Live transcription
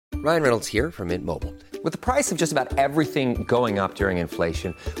Ryan Reynolds here from Mint Mobile. With the price of just about everything going up during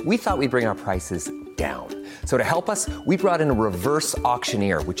inflation, we thought we'd bring our prices down. So to help us, we brought in a reverse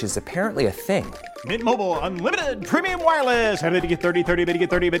auctioneer, which is apparently a thing. Mint Mobile Unlimited Premium Wireless. How to get 30, 30, how to get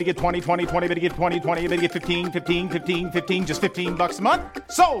 30, how to get 20, 20, 20, how to get 20, 20, how to get 15, 15, 15, 15, just $15 a month?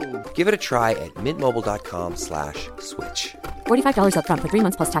 Sold! Give it a try at mintmobile.com/switch. $45 up front for 3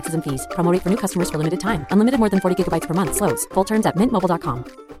 months plus taxes and fees. Promo rate for new customers for limited time. Unlimited more than 40 gigabytes per month. Slows full terms at mintmobile.com.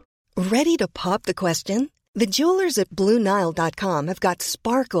 Ready to pop the question? The jewelers at BlueNile.com have got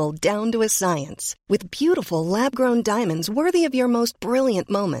sparkle down to a science with beautiful lab-grown diamonds worthy of your most brilliant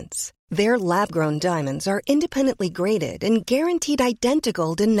moments. Their lab-grown diamonds are independently graded and guaranteed identical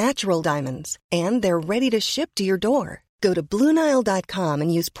to natural diamonds, and they're ready to ship to your door. Go to BlueNile.com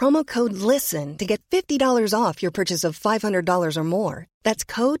and use promo code LISTEN to get $50 off your purchase of $500 or more. That's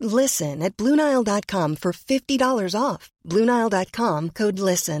code LISTEN at BlueNile.com for $50 off. BlueNile.com, code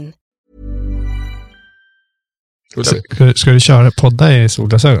LISTEN. Ska du köra podda i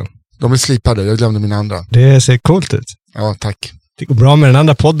solglasögon? De är slipade, jag glömde mina andra. Det ser coolt ut. Ja, tack. Det går bra med den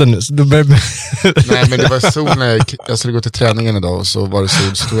andra podden nu. Så du börjar... Nej, men det var sol när jag skulle gå till träningen idag och så var det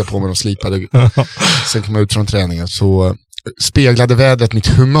sol, så tog jag på mig de slipade. Sen kom jag ut från träningen så speglade vädret mitt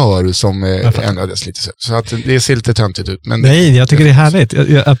humör som ändrades lite så att det ser lite töntigt ut. Men nej, jag tycker det är härligt.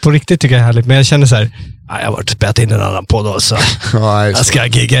 Jag på riktigt tycker det är härligt, men jag känner så här, jag har varit och spelat in en annan podd också. Ja, jag ska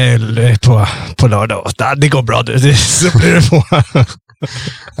gigga på lördag. Det går bra, det så blir det på.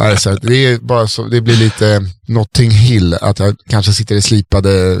 Ja, så det är bara så, det blir lite Notting Hill att jag kanske sitter i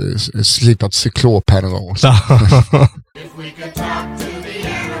slipat cyklop här någon gång.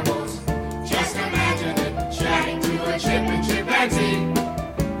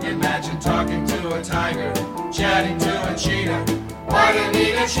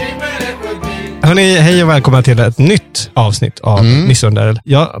 Hörrni, hej och välkomna till ett nytt avsnitt av Missundare.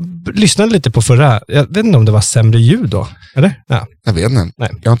 Jag lyssnade lite på förra. Jag vet inte om det var sämre ljud då, eller? Ja. Jag vet inte. Nej.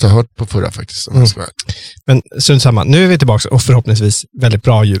 Jag har inte hört på förra faktiskt. Men strunt samma. Nu är vi tillbaka och förhoppningsvis väldigt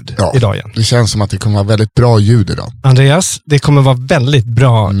bra ljud idag igen. Det känns som att det kommer vara väldigt bra ljud idag. Andreas, det kommer vara väldigt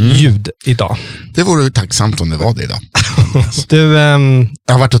bra ljud idag. Det vore tacksamt om det var det idag. Du,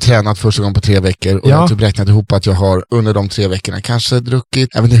 jag har varit och tränat första gången på 3 veckor och jag har typ räknat ihop att jag har under de 3 veckorna kanske druckit,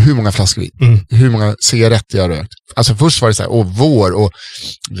 jag vet inte hur många flaskor vin, hur många cigaretter jag har rökt. Alltså först var det så här, vår och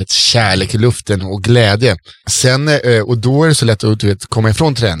kärlek i luften och glädje. Sen, och då är det så lätt att komma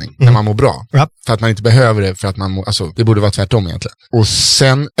ifrån träning när man mår bra. För att man inte behöver det, för att man alltså det borde vara tvärtom egentligen. Och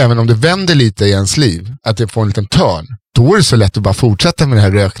sen, även om det vänder lite i ens liv, att det får en liten törn, då är det så lätt att bara fortsätta med det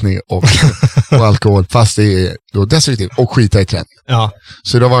här rökning och alkohol, fast det är då destruktivt, och skita i träning. Ja.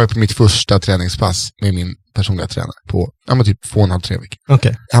 Så då var jag på mitt första träningspass med min personliga tränare på typ 2,5-3 veckor.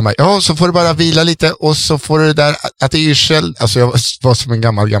 Okay. Han bara, så får du bara vila lite och så får du det där att det är yrsel. Alltså jag var som en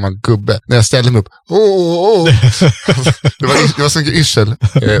gammal gubbe när jag ställde mig upp. Det var så mycket yrsel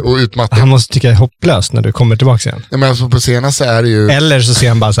och utmattning. Han måste tycka det är hopplöst när du kommer tillbaka igen. Ja, men alltså på senaste är det ju... Eller så ser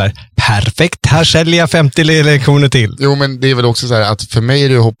han bara så här, perfekt, här säljer jag 50 lektioner till. Jo, men det är väl också så här att för mig är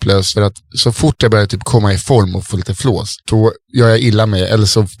det hopplöst för att så fort jag börjar typ komma i form och få lite flås, då gör jag illa med, eller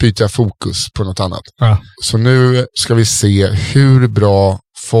så byter jag fokus på något annat. Ja. Så nu ska vi se hur bra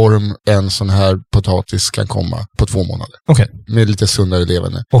form en sån här potatis kan komma på 2 månader. Okay. Med lite sundare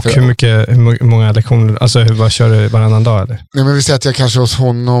levande. Och hur många lektioner, alltså vad kör du varannan dag eller? Nej, men vi säger att jag kanske hos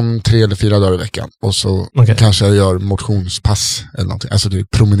honom 3 eller 4 dagar i veckan. Och så kanske jag gör motionspass eller någonting. Alltså det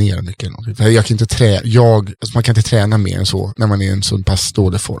promenerar mycket eller någonting. För jag kan inte man kan inte träna mer än så när man är i en sån pass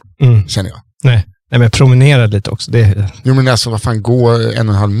dålig form, känner jag. Nej, men promenera lite också. Jo, men alltså vad fan, gå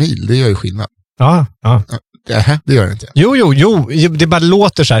 1,5 mil, det gör ju skillnad. Ja. Det gör det inte. Jo, det bara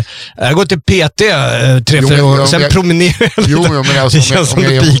låter så här. Jag går till PT 3-4 år och sen promenerar jag lite. Men alltså, det känns som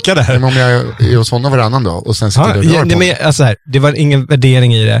du pikar där. Men om jag är hos honom varannan dag och sen sitter och rör på men alltså här, det var ingen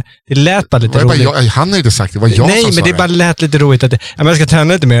värdering i det. Det lät bara lite roligt. Han har ju inte sagt det, var jag nej, som men det bara lät lite roligt att jag ska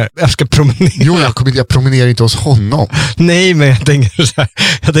träna lite mer, jag ska promenera. Jo, jag promenerar inte hos honom. Nej, men jag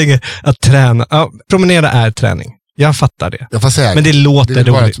tänker att träna. Ja, promenera är träning. Jag fattar det. Men det låter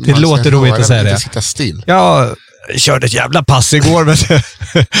roligt. Det låter roligt att säga det. Sitta still. Ja, körde ett jävla pass igår, men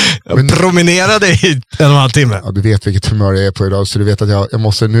jag promenerade i 1,5 timme. Ja, du vet vilket humör jag är på idag, så du vet att jag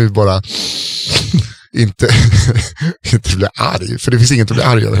måste nu bara inte bli arg, för det finns inget att bli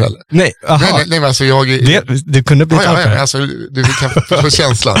arg över heller. Nej, men alltså du kunde bli arg. Alltså, du kan få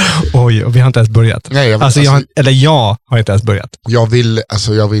känslan. Oj, och vi har inte ens börjat. Nej, jag har inte ens börjat. Jag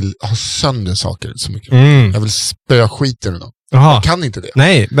vill ha sönder saker så mycket. Jag vill spöa skiten ur dem. Jag kan inte det.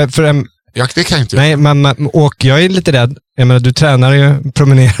 Nej, men för det kan jag inte. Nej, och jag är lite rädd. Jag menar, du tränar ju,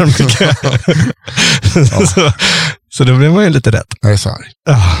 promenerar mycket. Så då blir man ju lite rädd. Jag är så arg.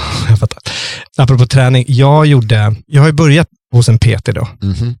 apropå träning, jag har ju börjat hos en PT då.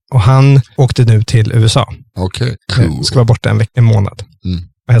 Och han åkte nu till USA. Okej, cool. Ska vara borta en månad.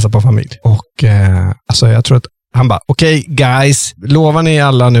 Och hälsa på familj. Och alltså jag tror att han bara, okej, guys, lovar ni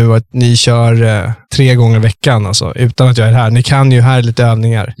alla nu att ni kör 3 gånger i veckan alltså, utan att jag är här. Ni kan ju här lite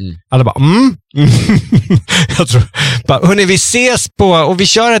övningar. Alla bara, jag tror, bara, hörni, vi ses och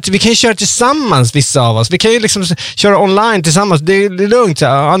vi kan ju köra tillsammans, vissa av oss. Vi kan ju liksom köra online tillsammans. Det är lugnt.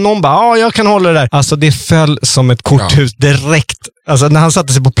 Så någon bara, jag kan hålla det där. Alltså det föll som ett korthus direkt. Alltså när han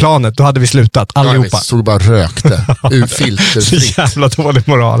satte sig på planet, då hade vi slutat allihopa. Jag stod bara rökte. Ur filterfritt. Så jävla dålig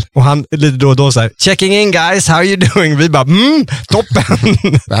moral. Och han lite då och då så här, checking in guys, how are you doing? Vi bara, toppen.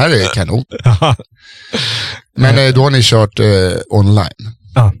 Det här är kanon. Men då har ni kört online.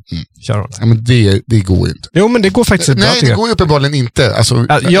 Ja, kör online. Ja, men det går ju inte. Jo, men det går faktiskt bra. Nej, det går ju uppenbarligen inte. Alltså,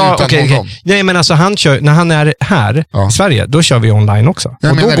 utan honom. Nej, men alltså när han är här i Sverige, då kör vi online också. Och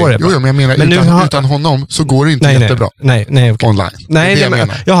då går det bra. Jo, men jag menar, utan honom så går det inte jättebra. Nej, okay. Online.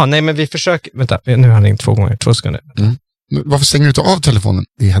 Nej, men vi försöker. Vänta, nu har han ringt 2 gånger, 2 sekunder. Varför stänger du inte av telefonen?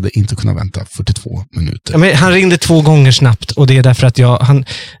 Det hade inte kunnat vänta 42 minuter. Ja, men han ringde 2 gånger snabbt och det är därför att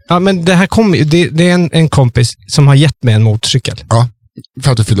men det här kommer det är en kompis som har gett mig en motorcykel. Ja,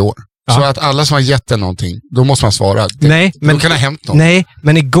 för att du fyller år. Ja. Så att alla som har gett den någonting, då måste man svara. Nej, men då kan det ha hänt något. Nej,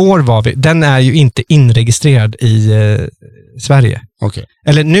 men igår var den är ju inte inregistrerad i Sverige. Okej.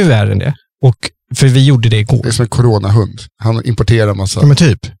 Eller nu är den det. Och för vi gjorde det igår. Det är som en coronahund. Han importerar massa. Ja, men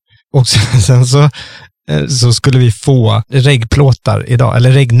typ. Och sen så skulle vi få regplåtar idag,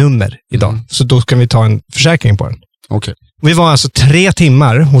 eller regnummer idag. Så då ska vi ta en försäkring på den. Okej. Vi var alltså 3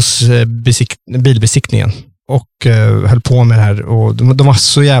 timmar hos bilbesiktningen och höll på med det här. Och de var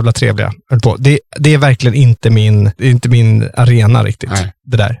så jävla trevliga. Höll på. Det är verkligen inte min arena riktigt. Nej.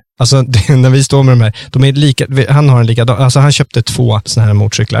 Det där. Alltså när vi står med de här, de är lika, han har en likadan, alltså han köpte 2 såna här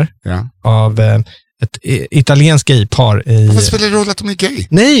motorcyklar av ett italienskt gaypar i... Vad spelar det roll att de är gay?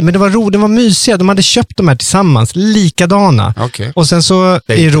 Nej, men det var mysiga. De hade köpt de här tillsammans, likadana. Okay. Och sen så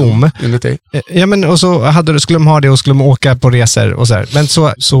i Rom. Ja, men och så skulle de ha det och skulle de åka på resor och så här. Men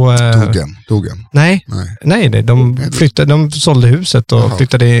så Dog den? Nej, de flyttade, de sålde huset och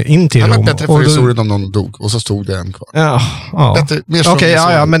flyttade in till Rom. Bättre för historien om någon dog och så stod det en kvar. Ja. Bättre, mer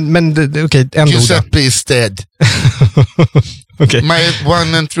okej, en Giuseppe is dead. Okay. My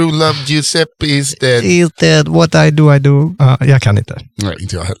one and true love Giuseppe is dead. Is dead, what I do. Jag kan inte. Nej,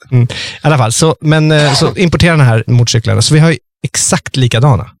 inte jag heller. I alla fall, så importera den här motorcyklarna. Så vi har exakt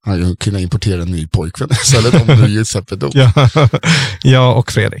likadana. Ja, jag kunde importera en ny pojkvän istället om nu Giuseppe dog. Jag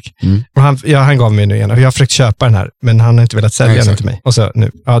och Fredrik. Och han gav mig nu igen. Jag har försökt köpa den här, men han har inte velat sälja den till mig. Och så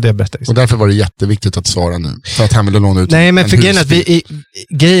nu, det berättar jag. Och därför var det jätteviktigt att svara nu. För att han ville låna ut. Nej, men för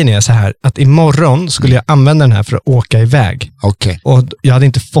grejen är så här, att imorgon skulle jag använda den här för att åka iväg. Okej. Och jag hade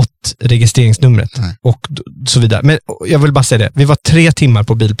inte fått registreringsnumret. Och så vidare. Men jag vill bara säga det. Vi var 3 timmar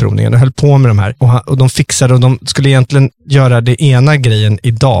på bilprovningen och höll på med de här. Och de fixade och de skulle egentligen göra det ena grejen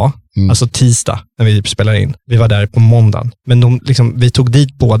idag. Alltså tisdag när vi spelar in. Vi var där på måndagen. Men vi tog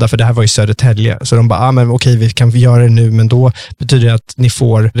dit båda för det här var i Södertälje. Så de bara, men okej, vi kan göra det nu. Men då betyder det att ni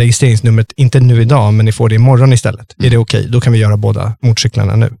får registreringsnumret, inte nu idag, men ni får det imorgon istället. Är det okej? Då kan vi göra båda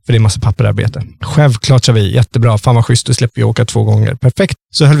motorcyklarna nu. För det är massa papperarbete. Självklart så vi, jättebra. Fan vad schysst, du släpper vi åka 2 gånger. Perfekt.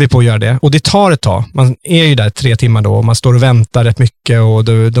 Så höll vi på att göra det. Och det tar ett tag. Man är ju där 3 timmar då. Och man står och väntar rätt mycket.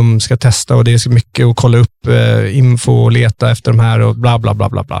 Och de ska testa. Och det är så mycket att kolla upp info och leta efter de här. Och bla bla bla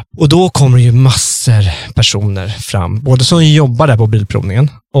bla bla. Och då kommer ju massor personer fram. Både som jobbar där på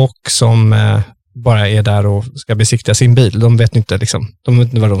bilprovningen. Och som bara är där och ska besiktiga sin bil. De vet inte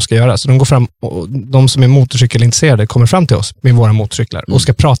vad de ska göra. Så de går fram och de som är motorcykelintresserade kommer fram till oss med våra motorcyklar och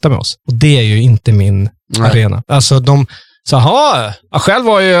ska prata med oss. Och det är ju inte min arena. Alltså de sa, jag själv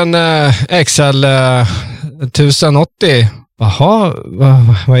var ju en XL 1080. Jaha,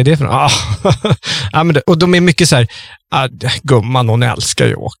 vad är det för något? Och de är mycket så här, gumman, hon älskar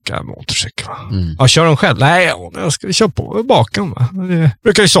ju att åka motorcykel. Kör hon själv? Nej, hon ska vi köra på bakom. Va? Det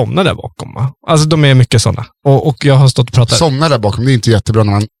brukar ju somna där bakom. Va? Alltså de är mycket sådana. Och jag har stått och pratat. Somna där bakom, det är inte jättebra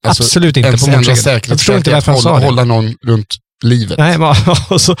när man... Alltså, absolut inte på motorcykel. Jag förstår inte varför han sa det. Hålla någon runt livet. Nej,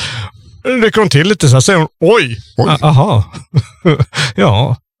 och så rycker hon till lite så här, säger hon, oj. Aha.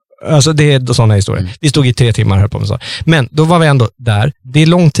 Ja. Alltså det är sådana historier. Vi stod i 3 timmar här på så. Men då var vi ändå där. Det är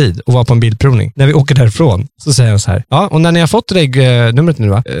lång tid att vara på en bilprovning. När vi åker därifrån så säger han så här. Ja, och när ni har fått numret nu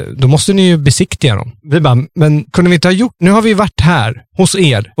va, då måste ni ju besiktiga dem. Vi bara, men kunde vi inte ha gjort, nu har vi varit här hos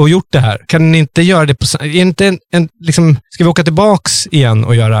er och gjort det här. Kan ni inte göra det på, är inte ska vi åka tillbaks igen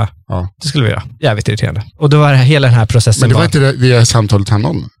och göra, det skulle vi göra. Jävligt irriterande. Och då var hela den här processen. Men det var inte det via samtalet han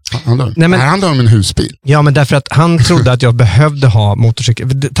om? Nej, men, det här handlar om en husbil. Ja, men därför att han trodde att jag behövde ha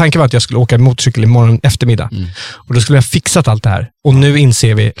motorcykel. Tanken var att jag skulle åka motorcykel imorgon eftermiddag. Och då skulle jag fixat allt det här. Och nu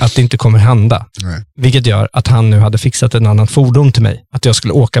inser vi att det inte kommer hända. Nej. Vilket gör att han nu hade fixat en annan fordon till mig. Att jag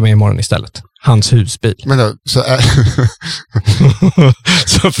skulle åka med imorgon istället. Hans husbil. Men då,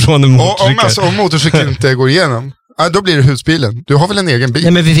 så från en motorcykel. Om motorcykeln inte går igenom, då blir det husbilen. Du har väl en egen bil?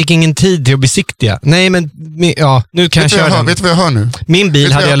 Nej, men vi fick ingen tid till att besiktiga. Nej, men ja, nu kan jag köra den. Vet du vad jag hör nu? Min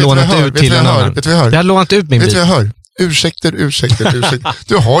bil hade jag lånat ut till en annan. Vet du vad jag hör? Jag har lånat ut min bil. Vet du vad jag hör? Ursäkter.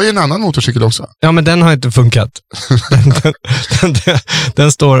 Du har ju en annan motorcykel också. Ja, men den har inte funkat.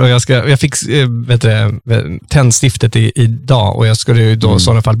 Den står och jag fick tändstiftet idag och jag skulle ju då i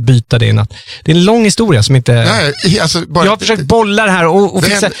sådana fall byta det i natt. Det är en lång historia som inte... Nej, alltså bara... Jag har försökt bolla det här och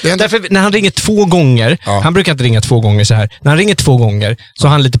fixa... Därför när han ringer 2 gånger, han brukar inte ringa 2 gånger så här. När han ringer 2 gånger så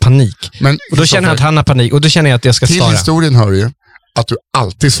har han lite panik. Men, och då känner jag att han har panik och då känner jag att jag ska svara. Till historien hör ju att du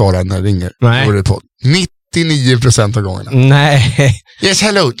alltid svarar när det ringer. Nej. 99% av gångerna. Nej. Yes,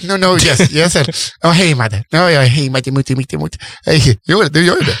 hello. No, yes. Oh, hej, Madde. No, jag är hej, Madde, emot. Jo, du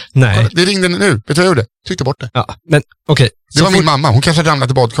gör ju det. Nej. Det ringde nu. Vet du vad jag gjorde? Tryckte bort det. Ja, men okej. Det var min mamma. Hon kanske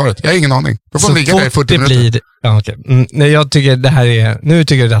ramlade i badkaret. Jag har ingen aning. Då får hon ligga där i 40 minuter. Ja, okej. Nej, jag tycker det här är... Nu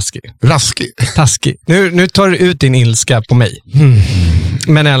tycker jag det är taskig. Nu tar du ut din ilska på mig.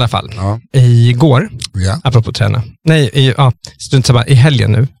 Men i alla fall. Ja. Igår, apropå träna. Nej, strunt samma, i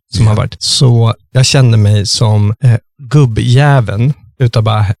helgen nu som har varit. Så jag kände mig som gubbjäveln utav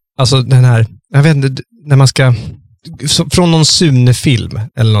bara... Alltså den här... Jag vet inte, när man ska... Från någon Sune-film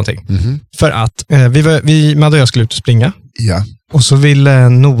eller någonting. För att Madde och jag skulle ut och springa. Ja. Och så ville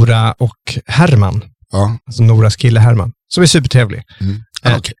Nora och Herman, alltså Noras kille Herman, som är supertrevlig.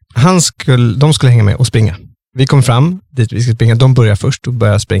 De skulle hänga med och springa. Vi kom fram dit vi ska springa. De börjar först och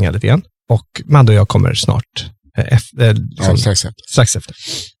börjar springa lite grann. Och Madde och jag kommer snart strax efter.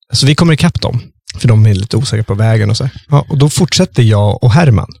 Så vi kommer ikapp dem. För de är lite osäkra på vägen och så. Ja, och då fortsätter jag och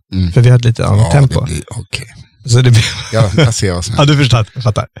Herman. För vi har ett lite annat tempo. Okej. Så det blir... jag ser vad som är. Ja, du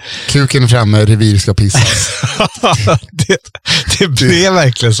fattar. Kuken framme, revir ska pissas. det blev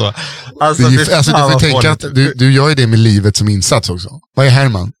verkligen så. Alltså, du får tänka att du gör ju det med livet som insats också. Vad är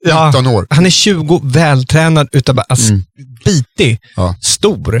Herman? 19 år. Han är 20, vältränad, bitig,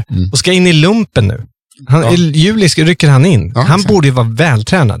 stor. Och ska in i lumpen nu. I juli rycker han in. Han borde ju vara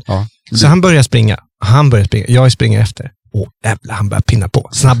vältränad. Så han börjar springa. Jag springer efter. Jävlar, han börjar pinna på.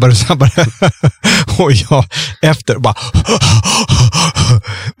 Snabbare. Och jag efter bara...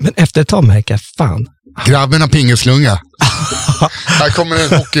 Men efter ett tag märker jag, fan. Grabben har pingelslunga. Här kommer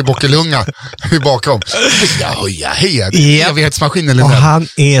en hockeybockelunga bakom. Evighetsmaskinen. Och han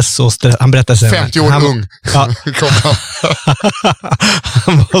är så stressad. Han berättar sen. 50 år ung.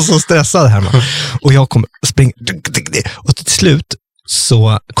 Han var så stressad här, man. Och jag kommer springa. Och till slut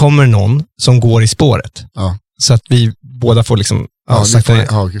så kommer någon som går i spåret. Så att vi båda får liksom...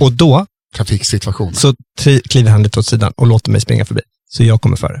 och då... Trafiksituation. Så kliver han lite åt sidan och låter mig springa förbi. Så jag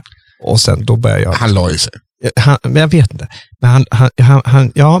kommer före. Och sen då börjar jag... Han la ju sig. Men jag vet inte.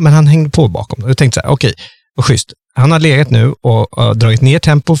 Men han hängde på bakom. Och jag tänkte så här, okej, och schysst. Han har legat nu och dragit ner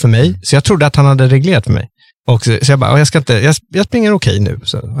tempo för mig. Så jag trodde att han hade reglerat för mig. Och så jag bara, jag springer okej nu.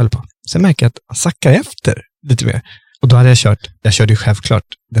 Så höll på. Sen märker jag att han sackar efter lite mer. Och då hade jag körde ju självklart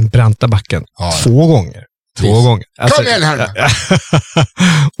den branta backen 2 gånger. 2 gånger. Alltså, kom igen här.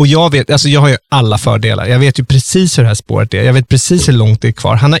 Och jag vet, jag har ju alla fördelar. Jag vet ju precis hur det här spåret är. Jag vet precis hur långt det är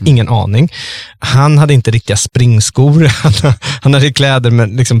kvar. Han har ingen aning. Han hade inte riktiga springskor. Han hade kläder, men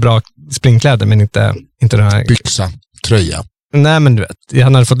liksom bra springkläder, men inte den här... Byxa, tröja. Nej, men du vet,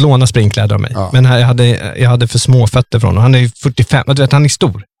 han hade fått låna springkläder av mig. Men jag hade för små fötter från honom. Han är ju 45, du vet, han är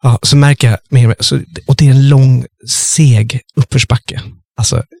stor. Ja, så märker jag mer, och det är en lång, seg uppförsbacke.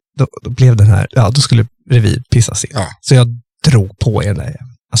 Alltså, då blev den här, då skulle revir pissas in. Så jag drog på en där.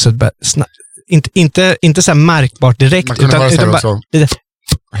 Alltså, inte så här märkbart direkt. Man kunde utan bara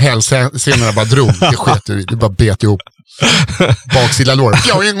hälsenorna bara drog. Det sket du i. Du bara bet ihop. Baksida lår.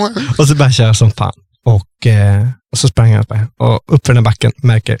 Och så började jag som fan. Och så sprang jag och upp för den här backen,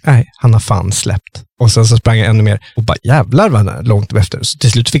 märker, nej, han har fan släppt. Och sen så sprang jag ännu mer och bara, jävlar vad han långt efter. Så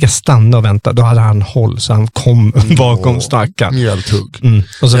till slut fick jag stanna och vänta. Då hade han håll, så han kom bakom stacken.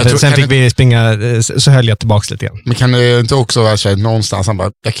 Och sen fick vi springa, så höll jag tillbaka lite igen. Men kan det inte också vara så här, någonstans, han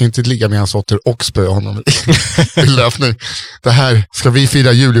bara, jag kan inte ligga med hans åter och spöa honom i löpning. Det här, ska vi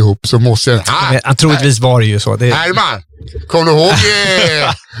fira jul ihop så måste jag... Troligtvis var det ju så. Herman, kom du ihåg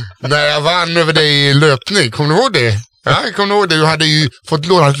när jag vann över dig i löpning? Kom du ihåg det? Jag kommer ihåg det. Du hade ju fått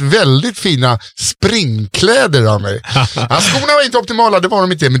låna väldigt fina springkläder av mig. Skorna var inte optimala, det var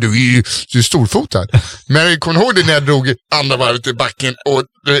de inte. Men du är storfotad. Men jag kommer ihåg det när jag drog andra varvet i backen och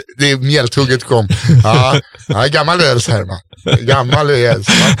det mjälthugget kom. Ja, gammal räls här, man. Gammal räls.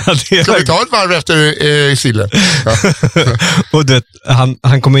 Ska vi ta ett varv efter sillen? Ja. Och du vet,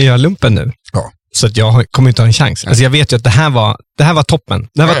 han kommer göra lumpen nu. Ja. Så att jag kommer inte ha en chans. Alltså jag vet ju att det här var toppen.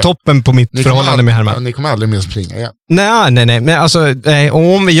 Det här var toppen på mitt förhållande med Herman. Ni kommer aldrig mer springa igen. Nej. Men alltså,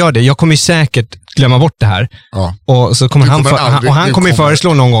 och om vi gör det, jag kommer ju säkert glömma bort det här. Ja. Och så kommer han kommer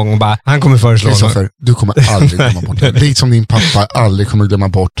föreslå någon gång och bara, han kommer föreslå. Du kommer aldrig glömma bort det. Liksom din pappa aldrig kommer glömma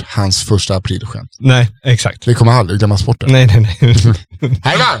bort hans första aprilskämt. Nej, exakt. Det kommer aldrig glömmas bort det. Nej.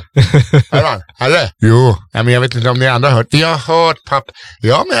 Herman, Jo, men jag vet inte om ni andra har hört. Jag har hört pappa.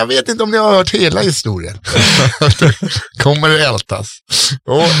 Ja, men jag vet inte om ni har hört hela historien. Kommer det ältas.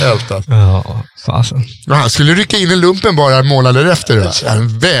 Ja, fasen. Han skulle rycka in i lumpen bara månader efter.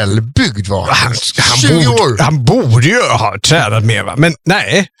 Han välbyggd var han. 20 år. Han borde ju ha tränat med, va? Men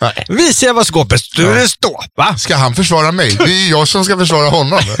nej. Vi ser vad skåpet skulle stå, va? Ska han försvara mig? Det är jag som ska försvara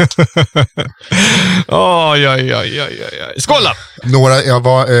honom. Skål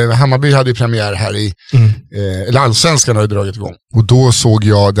då! Hammarby hade ju premiär här i eller Allsvenskan hade dragit igång. Och då såg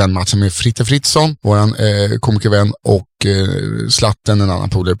jag den matchen med Fritte Fritzson, våran komikervän, och Slatten, en annan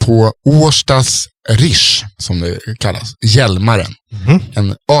polare, på Årstas Rish, som det kallas, Hjälmaren.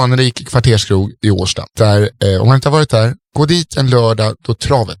 En anrik kvarterskrog i Årsta. Där, om man inte har varit där, gå dit en lördag då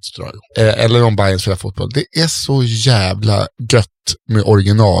travet drar. Eller om Bayern spelar fotboll. Det är så jävla gött med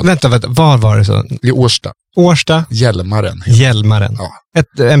original. Vänta, var var det så? I Årsta. Hjälmaren. Ja.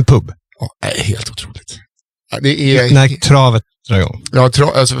 En pub. Ja, helt otroligt. Det är när travet drar igång. Ja,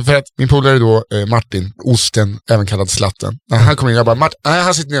 alltså för att min polare då, Martin, Osten, även kallad Slatten. När han kommer in, jag bara,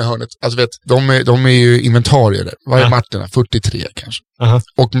 han sitter nere i hörnet. Alltså vet, de är ju inventarier där. Vad är Martin? 43 kanske.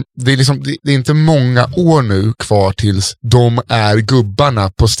 Och det är liksom, det är inte många år nu kvar tills de är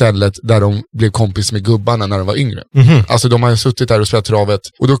gubbarna på stället där de blev kompis med gubbarna när de var yngre. Alltså de har ju suttit där och spelat travet.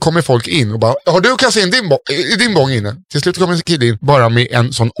 Och då kommer folk in och bara, har du kastat in din bång inne? Till slut kommer en kille in bara med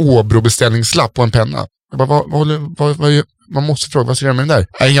en sån Åbro-beställningslapp och en penna. Jag bara, man måste fråga, vad ska jag göra med den där?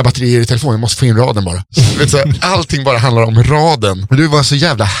 Jag har inga batterier i telefonen, jag måste få in raden bara. Allting bara handlar om raden. Det var så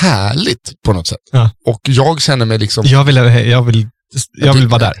jävla härligt på något sätt. Ja. Och jag känner mig liksom... Jag vill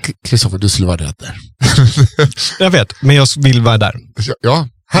vara där. Kristoffer, du skulle vara rädd där. Jag vet, men jag vill vara där. Ja.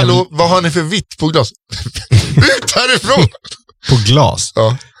 Hallå, vad har ni för vitt på glas? Ut härifrån! På glas?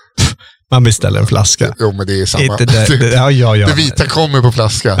 Ja. Man beställer en flaska. Jo, men det är samma. Det vita kommer på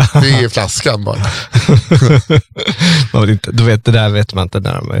flaska. Det är flaskan bara. Du vet, det där vet man inte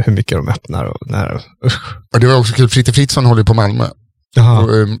hur mycket de öppnar. Och det var också kul. Fritte Fritzson håller på Malmö. Och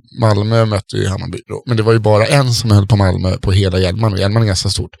Malmö mötte ju Hammarby då. Men det var ju bara en som höll på Malmö på hela Hjälman. Och Hjälman är ganska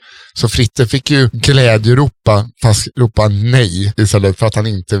stort. Så Fritte fick ju glädjeropa, fast ropa nej istället för att han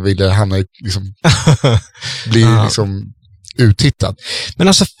inte ville hamna i bli uttittad. Men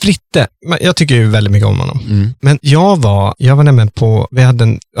alltså Fritte, jag tycker ju väldigt mycket om honom. Men jag var nämligen på,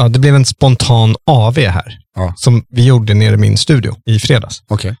 det blev en spontan AV här. Som vi gjorde nere i min studio i fredags.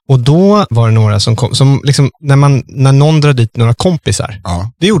 Okay. Och då var det några som kom, som liksom, när någon drar dit några kompisar.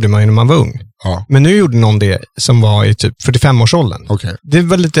 Det gjorde man ju när man var ung. Men nu gjorde någon det som var i typ 45-årsåldern. Okay. Det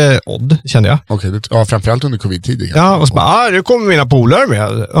var lite odd, kände jag. Okay. Framförallt under covid-tiden. Ja, och så bara, nu kommer mina polare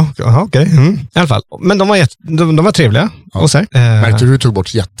med. Okej. I alla fall. Men de var trevliga. Och så här. Märkte du tog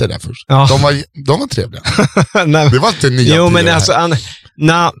bort jätter där först? Ja. De var trevliga. Det var inte nya. Jo, men alltså,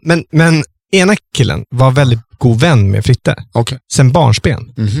 men ena killen var väldigt god vän med Fritte. Okay. Sen barnsben.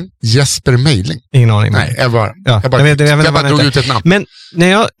 Jesper Mejling. Ingen aning. Nej, jag bara drog ut ett namn. Men när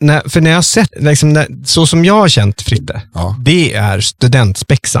jag har sett, liksom, så som jag har känt Fritte, det är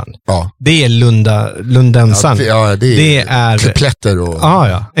studentspexan. Det är Lundensan. Det är kupletter och...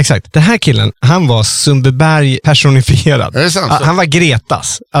 Ja, exakt. Den här killen, han var Sundbyberg personifierad. Är det sant? Han var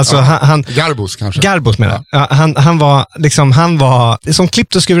Gretas. Alltså, Garbos kanske. Garbos menar jag. Han var som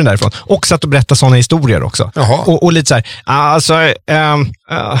klippt och skuren därifrån. Och satt och berättade sådana historier också. Och lite så här, alltså,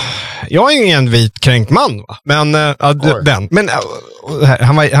 jag är ingen vitkränkt man, va? Men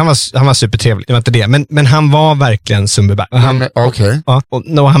han var supertrevlig, det var inte det. Men han var verkligen Sundbyberg.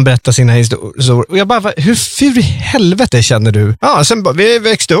 Och han berättade sina historier. Och jag bara, hur i helvete känner du? Ja, sen vi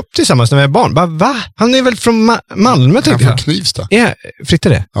växte upp tillsammans när vi var barn. Bara, va? Han är väl från Malmö, tänkte jag. Han är från Knivsta. Fritte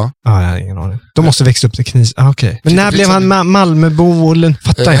det? Ja. Jag har ingen aning. De måste växa upp till Knivsta. Okej. Men när blev han Malmöbo?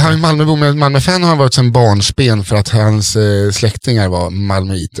 Fattar jag. Han är Malmöbo, men Malmöfan har varit som barnsben för att hans släktingar var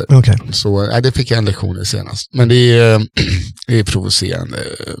almoiter. Okay. Så det fick jag en lektion i senast. Men det är provocerande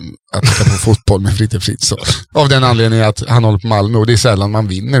att titta på fotboll med Fritte Fritzson. Av den anledningen att han håller på Malmö och det är sällan man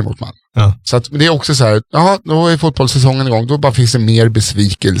vinner mot Malmö. Ja. Så att, det är också så här, jaha, då är fotbollssäsongen igång, då bara finns det mer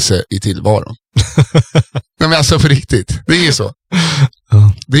besvikelse i tillvaron. Nej, men alltså för riktigt, det är så.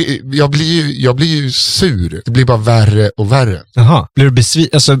 Ja. Jag blir ju sur. Det blir bara värre och värre. Jaha, blir du besviken?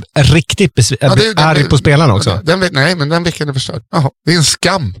 Alltså riktigt besviken? Ja, arg på spelarna också? Nej, men den veckan är förstörd. Jaha, det är en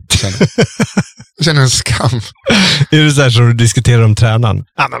skam. Jag känner en skam. Är det så här som du diskuterar om tränaren?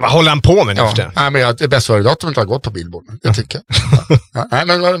 Ja, men vad håller han på med nu? Nej, men det är bäst före-datum inte har gått på Billboard. Jag tycker. Nej,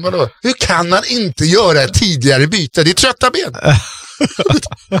 men vadå? Hur kan man inte göra ett tidigare byte? Det är trötta ben.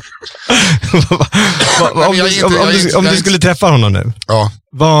 Om du skulle träffa honom nu, ja.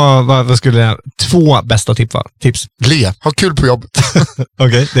 Vad skulle jag... 2 bästa tips? Le, ha kul på jobbet.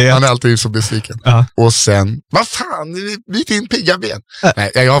 Okay, det är... Han är alltid så besviken. Och sen, vad fan, byt in pigga ben.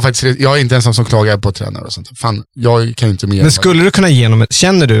 Nej, jag är inte ensam som klagar på tränare och sånt. Fan, jag kan ju inte mer. Men skulle du kunna ge honom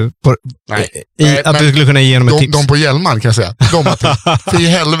känner du på, att du skulle kunna ge honom ett tips? De på Hjälman kan jag säga. De har tips. För i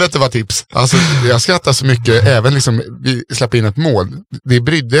helvete var tips. Alltså, jag skrattar så mycket, även liksom vi släpper in ett mål. Det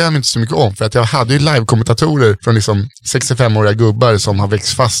brydde jag mig inte så mycket om, för att jag hade ju live-kommentatorer från liksom 65-åriga gubbar som har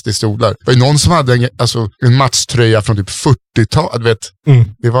växt fast i stolar. Det var ju någon som hade en matchtröja från typ 40-talet, vet.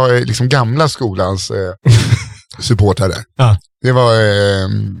 Det var liksom gamla skolans supportare. Ja. Det var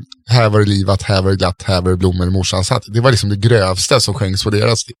här var det livat, här var det glatt, här var det blommor i morsans hatt. Det var liksom det grövsta som skänks på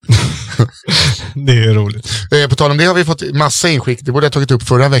deras tid. Det är roligt. På tal om det har vi fått massa inskick. Det borde jag tagit upp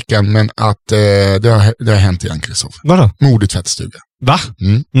förra veckan, men att det har hänt igen, Kristoffer. Vadå? Mord i tvättstuga. Va?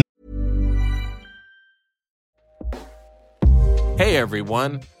 Hey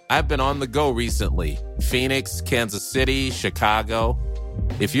everyone, I've been on the go recently. Phoenix, Kansas City, Chicago.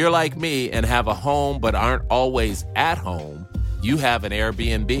 If you're like me and have a home but aren't always at home, you have an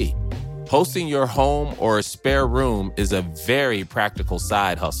Airbnb. Hosting your home or a spare room is a very practical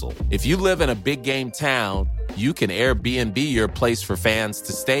side hustle. If you live in a big game town, you can Airbnb your place for fans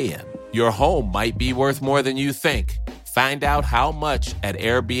to stay in. Your home might be worth more than you think. Find out how much at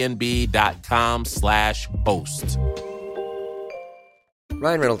airbnb.com/host.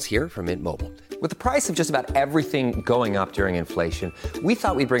 Ryan Reynolds here from Mint Mobile. With the price of just about everything going up during inflation, we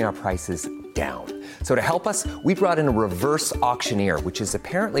thought we'd bring our prices down. So to help us, we brought in a reverse auctioneer, which is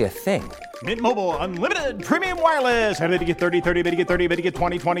apparently a thing. Mint Mobile Unlimited Premium Wireless. How to get 30, 30, bit to get 30, bit to get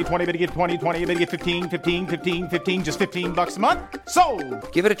 20, 20, 20, bit to get 20, 20, bit to get 15, 15, 15, 15, just $15 a month?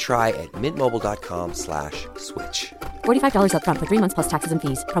 Sold! Give it a try at mintmobile.com/switch. $45 up front for 3 months plus taxes and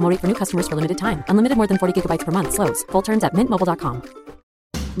fees. Promo rate for new customers for limited time. Unlimited more than 40 gigabytes per month. Slows full terms at mintmobile.com.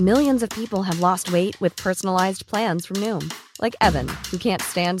 Millions of people have lost weight with personalized plans from Noom. Like Evan, who can't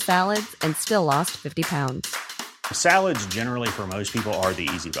stand salads and still lost 50 pounds. Salads generally for most people are the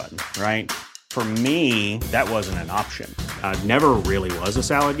easy button, right? For me, that wasn't an option. I never really was a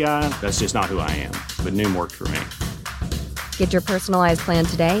salad guy. That's just not who I am. But Noom worked for me. Get your personalized plan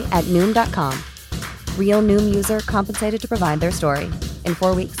today at Noom.com. Real Noom user compensated to provide their story. In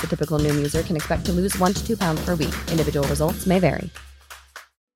 4 weeks, the typical Noom user can expect to lose 1 to 2 pounds per week. Individual results may vary.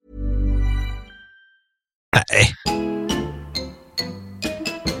 Nej.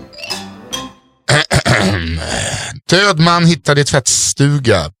 Död man hittad i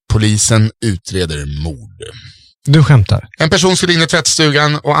tvättstuga. Polisen utreder mord. Du skämtar. En person skulle in i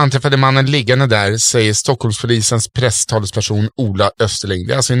tvättstugan och anträffade mannen liggande där, säger Stockholmspolisens presstalesperson Ola Österling.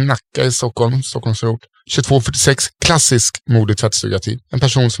 Det är alltså i Nacka i Stockholmsförort. 22:46, klassisk mord i tvättstugatid. En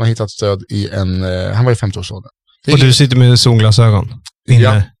person som har hittat död i han var i 50-årsåldern. Och du sitter med solglasögon?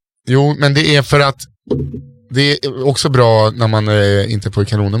 Ja. Jo, men det är för att det är också bra när man är inte på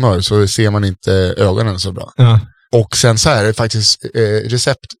kanonhumör, så ser man inte ögonen så bra. Ja. Och sen så är det faktiskt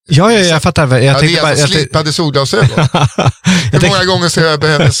recept. Ja, jag fattar. Det är alltså slipade solglasögon. Hur många gånger så jag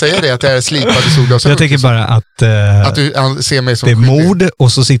behöver säga det, att det är slipade solglasögon? Jag tänker bara att du ser mig som det är mord,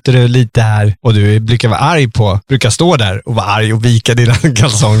 och så sitter du lite här och du brukar stå där och vara arg och vika dina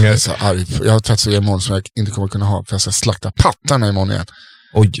kalsonger. Jag är så arg. Jag har tvättstuga imorgon som jag inte kommer kunna ha, för jag ska slakta pattarna imorgon igen.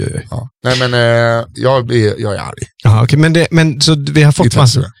 Oj. Ja. Nej, men jag är arg. Ja, okej, men så vi har fått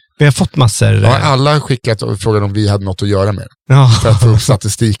massor. Vi har fått massor. Ja, alla har skickat och frågat om vi hade något att göra med det. Ja. För att få upp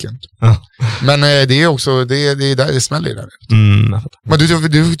statistiken. Ja. Men det är också, det är där det smäller där. Men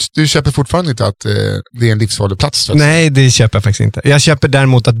du köper fortfarande inte att det är en livsfarlig plats? Nej, det köper jag faktiskt inte. Jag köper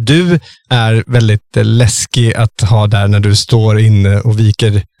däremot att du är väldigt läskig att ha där när du står inne och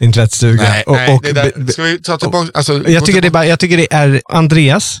viker din tvättstuga. Nej, det där, ska vi ta tillbaka? Alltså, jag tycker det är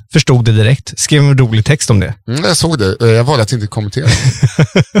Andreas förstod det direkt. Skrev en rolig text om det. Jag såg det. Jag valde att inte kommentera.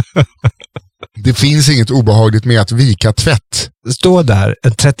 Det finns inget obehagligt med att vika tvätt. Stå där,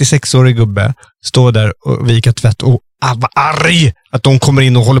 en 36-årig gubbe, står där och vika tvätt och var arg att de kommer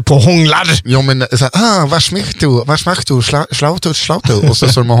in och håller på och hånglar. Ja, men såhär, var smaktor, slautor. Och så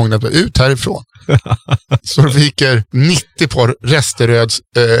står de och hånglar ut härifrån. Så de viker 90 par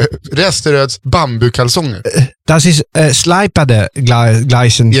Resteröds bambukalsonger. Das ist slipade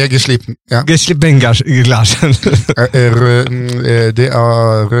Gleisen. Jägerslip, ja. Geschlippenglasen. Det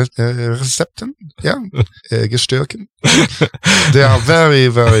är recepten, ja. Gestöken. Det är very,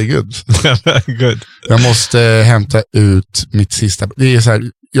 very good. Good. Jag måste hämta ut mitt sista. Det är så här,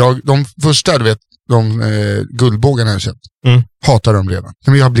 de första, du vet, guldbågarna jag har köpt. Hatar dem redan.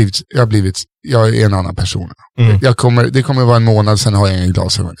 Men jag är en annan person. Det kommer vara en månad, sen har jag ingen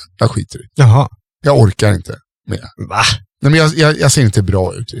glasögon. Jag skiter i. Jaha. Jag orkar inte mer. Va? Nej, men jag ser inte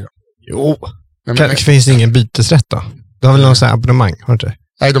bra ut i dem. Jo. Finns det ingen bytesrätt då? Du har väl någon sån här abonnemang, har du inte?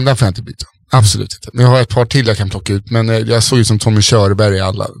 Nej, de där får jag inte byta. Absolut inte. Men jag har ett par till jag kan plocka ut. Men jag såg ju som Tommy Körberg i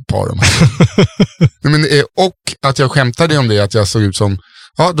alla par de här. Nej, men, och att jag skämtade om det, att jag såg ut som...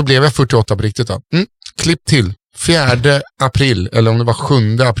 Ja, då blev jag 48 på riktigt då. Klipp till. 4 april, eller om det var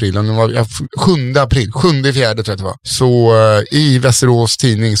 7 april, om det var 7 april, 7/4 tror jag det var. Så i Västerås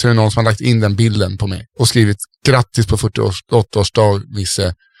tidning så är det någon som har lagt in den bilden på mig och skrivit grattis på 48-årsdag,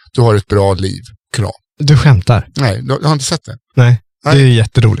 Nisse. Du har ett bra liv. Kram. Du skämtar? Nej, du har inte sett det. Nej, det är ju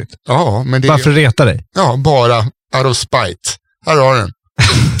jätteroligt. Ja, men det bara för att reta dig? Ja, bara out of spite. Här har den.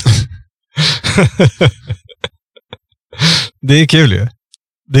 Det är kul ju.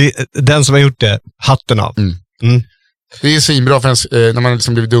 Den som har gjort det, hatten av. Det är svinbra för när man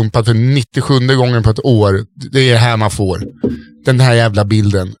liksom blivit dumpad för 97 gången på ett år. Det är här man får den här jävla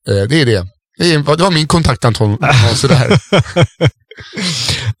bilden. Det är det. Det var min kontakt, Anton. Sådär.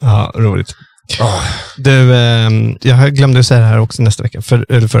 Ja, roligt. Du, jag glömde säga det här också nästa vecka,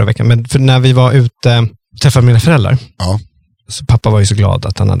 eller förra veckan. Men för när vi var ute och träffade mina föräldrar. Ja. Så pappa var ju så glad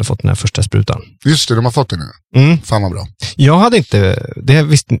att han hade fått den här första sprutan. Just det, de har fått den nu. Fan vad bra. Jag hade inte,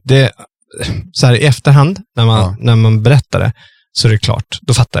 det så här i efterhand, när man berättar det, så är det klart,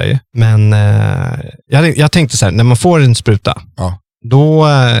 då fattar jag ju. Men jag tänkte så här, när man får en spruta,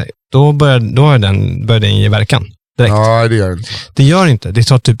 då börjar den ge verkan direkt. Ja, det gör det inte. Det gör inte, det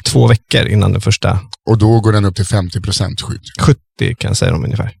tar typ 2 veckor innan den första. Och då går den upp till 50% skydd. 70 kan jag säga dem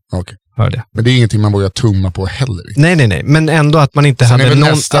ungefär. Okej. Hörde. Men det är ingenting man vågar tumma på heller. Nej. Men ändå att man inte hade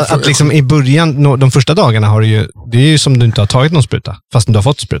någon... Att liksom i början, de första dagarna har du ju... Det är ju som du inte har tagit någon spruta. Fast du har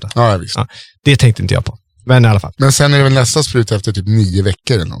fått spruta. Ja, visst. Ja, det tänkte inte jag på. Men i alla fall. Men sen är det väl nästa spruta efter typ 9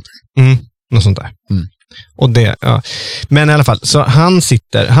 veckor eller någonting. Något sånt där. Och det, ja. Men i alla fall, så han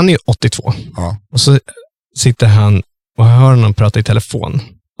är ju 82. Ja. Och så sitter han och hör honom prata i telefon.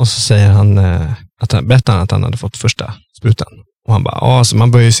 Och så säger han, berättar han att han hade fått första sprutan. Och han bara, så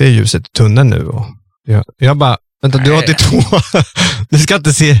man börjar ju se ljuset i tunneln nu. Och jag bara, vänta, du är 82. Du ska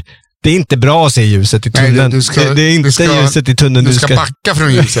inte se, det är inte bra att se ljuset i tunneln. Nej, det är inte ljuset i tunneln. Du ska backa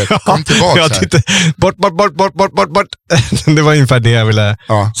från ljuset. Kom tillbaka. Bort. Det var ungefär det jag ville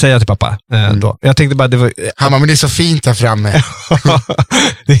säga till pappa. Då. Jag tänkte bara, det var... Han bara, men det är så fint där framme.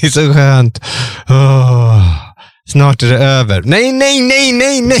 Det är så skönt. Snart är det över. Nej.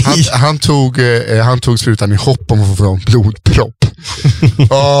 Han tog sprutan i hopp om att få en blodpropp.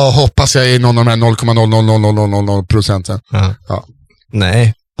 Hoppas jag är någon av de här 0,00000%. Ja.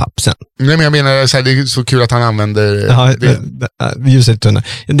 Nej, pappsen. Nej, men jag menar så här, det är så kul att han använder ljuset i tunneln.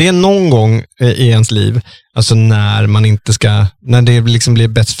 Det är någon gång i ens liv, alltså när det liksom blir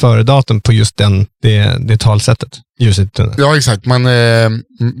bäst före datum på just det talsättet. Ljuset i tunneln. Ja, exakt. Man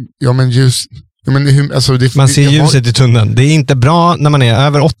ser ljuset i tunneln. Det är inte bra när man är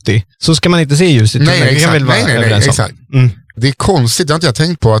över 80. Så ska man inte se ljuset i tunneln. Nej, exakt. Det är konstigt, det har inte jag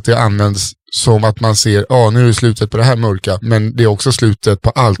tänkt på, att det används som att man ser, nu är det slutet på det här mörka, men det är också slutet på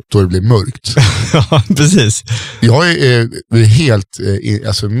allt då det blir mörkt. Ja, precis. Jag är helt,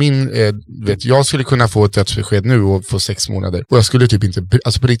 jag skulle kunna få ett dödsbesked nu och få 6 månader. Och jag skulle typ inte,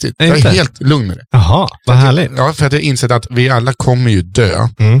 alltså på riktigt, jag är helt lugn med det. Jaha, vad härligt. Ja, för att jag har insett att vi alla kommer ju dö.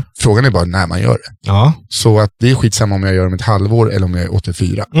 Frågan är bara när man gör det. Ja. Så att det är skitsamma om jag gör det om ett halvår eller om jag är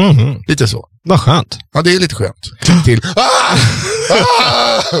 84. Lite så. Vad skönt. Ja, det är lite skönt. Till.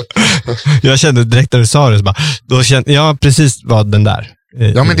 Jag kände direkt när du sa det, så bara, då kände jag precis vad den där.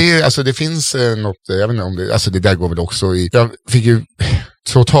 Ja, men det finns något, jag vet inte om det, alltså det där går väl också i, jag fick ju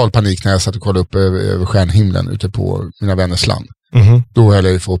total panik när jag satt och kollade upp över stjärnhimlen ute på mina vänners land. Då höll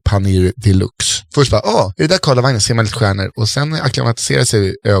jag ju få panik deluxe. Först bara, i det där Karlavagnen ser man lite stjärnor. Och sen akklimatiserar sig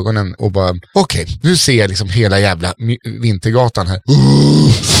i ögonen och bara, okej, nu ser jag liksom hela jävla Vintergatan här.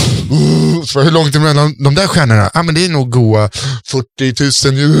 Så hur långt är mellan de där stjärnorna? Men det är nog goa 40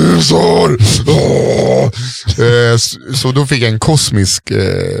 000 ljusår. Så då fick jag en kosmisk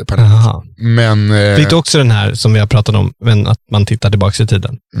panik. Aha. Men fick du också den här som vi har pratat om, men att man tittar tillbaka i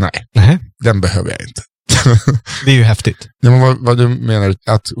tiden? Nej. Den behöver jag inte. Det är ju häftigt. Ja, men vad du menar,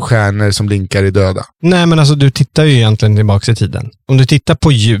 att stjärnor som blinkar är döda? Nej, men alltså du tittar ju egentligen tillbaka i tiden. Om du tittar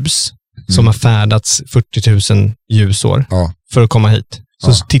på ljus som har färdats 40 000 ljusår för att komma hit,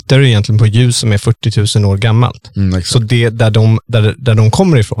 så tittar du egentligen på ljus som är 40 000 år gammalt. Så det där de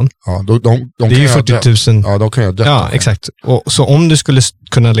kommer ifrån, de det är ju 40 000. Ja, de kan ju dö. Ja, exakt. Och så om du skulle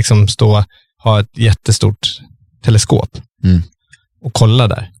kunna liksom ha ett jättestort teleskop och kolla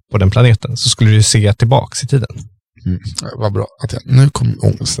där på den planeten, så skulle du se tillbaka i tiden. Vad bra. Nu kommer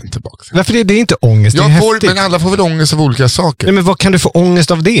ångesten tillbaka. Varför det är inte ångest, det är häftigt. Men alla får väl ångest av olika saker. Nej, men vad kan du få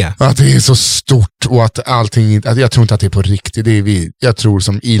ångest av det? Att det är så stort och att allting, jag tror inte att det är på riktigt. Det är jag tror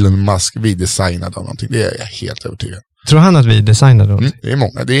som Elon Musk, vi designade av någonting. Det är jag helt övertygad. Tror han att vi designade någonting? Det är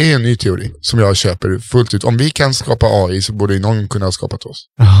många. Det är en ny teori som jag köper fullt ut. Om vi kan skapa AI så borde någon kunna ha skapat oss.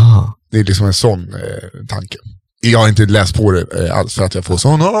 Aha. Det är liksom en sån tanke. Jag har inte läst på det alls för att jag får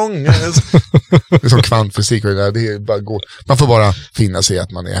sån ångest. Det är som kvantfysik. Det är bara man får bara finna sig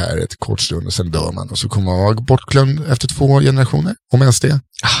att man är här ett kort stund och sen dör man. Och så kommer man vara bortglömd efter 2 generationer. Om ens det.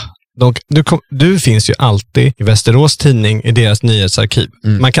 Du finns ju alltid i Västerås Tidning i deras nyhetsarkiv.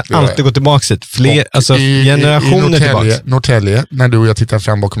 Man kan alltid gå tillbaka hit. Generationer tillbaka. Norrtälje, när du och jag tittar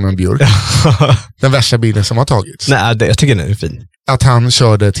fram bakom en björk. Den värsta bilden som har tagits. Nej, jag tycker den är fin. Att han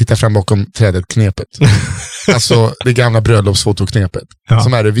körde titta fram bakom trädet-knepet. Alltså det gamla bröllopsfotoknepet.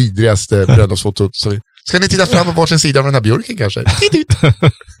 Som är det vidrigaste bröllopsfotot. Ska ni titta fram på varsin sida av den här björken kanske?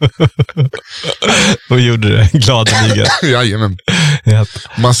 Och gjorde det gladeligen. Jajamän.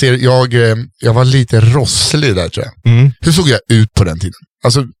 Man ser, jag var lite rosslig där tror jag. Hur såg jag ut på den tiden?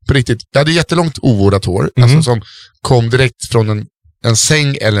 Alltså på riktigt, jag hade jättelångt ovårdat hår. Alltså som kom direkt från en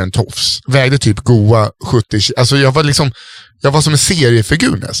säng eller en tofs. Vägde typ goa 70. Alltså jag var som en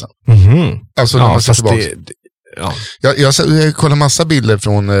seriefigur nästan. Alltså när man ser tillbaka. Jag kollade massa bilder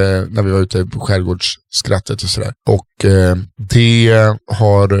från när vi var ute på skärgårdsskrattet och sådär. Och det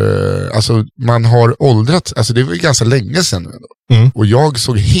har, alltså man har åldrat, alltså det var ganska länge sedan nu ändå. Och jag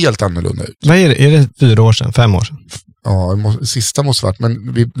såg helt annorlunda ut. Vad är det? Är det 4 år sedan? 5 år sedan? Ja, sista måste varit, men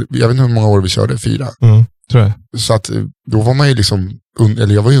jag vet inte hur många år vi körde, 4. Tror jag. Så att då var man ju liksom,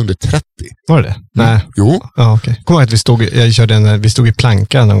 eller jag var ju under 30. Var det? Nej. Jo. Ja, okej. Kommer ihåg att vi stod i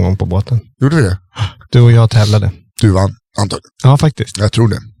planka någon gång på båten. Gjorde vi det? Du och jag tävlade. Du vann, antagligen. Ja, faktiskt. Jag tror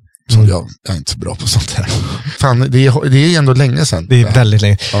det. Så jag är inte så bra på sånt här. Fan, det är ändå länge sedan. Det är väldigt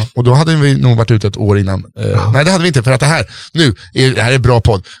länge. Ja, och då hade vi nog varit ute ett år innan. Nej, det hade vi inte, för att det här är bra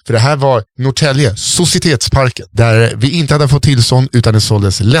podd. För det här var Norrtälje, Societetsparken, där vi inte hade fått tillstånd, utan det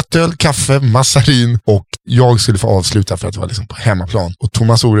såldes lättöl, kaffe, massarin, och jag skulle få avsluta för att det var liksom på hemmaplan. Och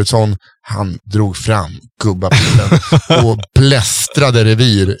Thomas Oretsson, han drog fram gubbabilden och blästrade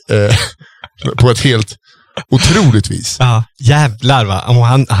revir på ett helt otroligt vis. Ja, jävlar va. Och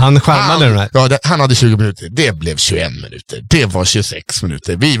han skärmade den här. Ja, han hade 20 minuter. Det blev 21 minuter. Det var 26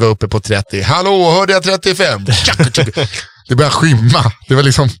 minuter. Vi var uppe på 30. Hallå, hörde jag 35? Det började skymma. Det var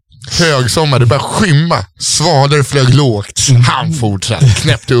liksom högsommar. Det började skymma. Svalor flög lågt. Han fortsatte.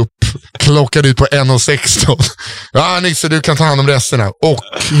 Knäppte upp. Klockade ut på 1:16. Ja, Nisse, du kan ta hand om resterna. Och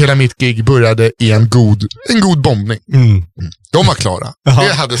hela mitt gig började i en god bombning. De var klara.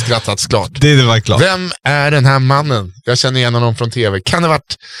 Det hade skrattats klart. Det var klart. Vem är den här mannen? Jag känner igen honom från tv. Kan det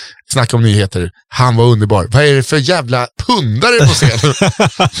varit Snack om nyheter? Han var underbar. Vad är det för jävla pundare på scenen?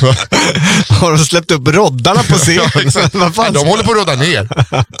 Har de släppt upp roddarna på scenen? Ja, de håller på att rodda ner.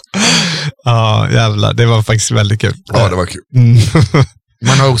 Ja, jävlar. Det var faktiskt väldigt kul. Ja, det var kul.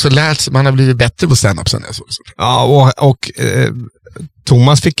 Man har också man har blivit bättre på stand-up sen. Ja, och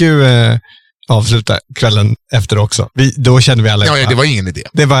Thomas fick ju avsluta kvällen efter också. Då kände vi alla... Ja, det var ingen idé.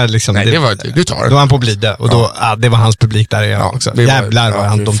 Det var liksom... Nej, du tar det. Då var han på Blide och då, det var hans publik där också. Jävlar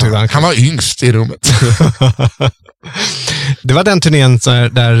vad de tog han. Han var yngst i rummet. Det var den turnén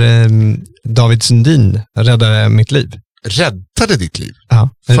där David Sundin räddade mitt liv. Räddade ditt liv? Ja.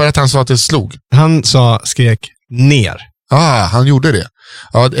 För att han sa att det slog? Han skrek ner. Han gjorde det.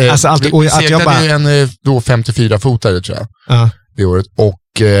 Ja, alltså att jag bara... en 54-fotare tror jag. Ja. Det året.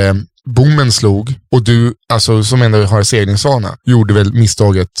 Och bommen slog. Och du, alltså som ändå har seglingsvana, gjorde väl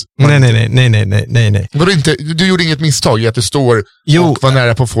misstaget. Nej. Vadå inte? Du gjorde inget misstag i att du står och var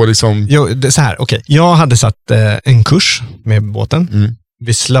nära på att få liksom... Jo, det är så här, okej. Jag hade satt en kurs med båten.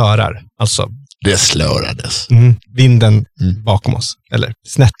 Vi slörar, alltså. Det slörades. Vinden bakom oss. Eller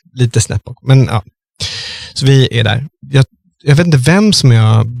lite snett bakom. Men ja. Så vi är där. Jag vet inte vem som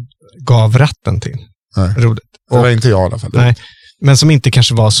jag gav ratten till rodret. Det var inte jag i alla fall. Nej, men som inte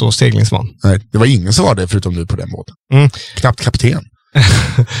kanske var så seglingsvan. Nej, det var ingen som var det förutom du på den båten. Knappt kapten.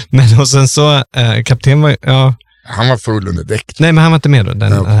 Men och sen så, kapten var, ja. Han var full under däck. Nej, men han var inte med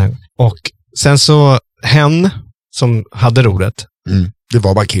då. Och sen så, hen som hade rodret. Det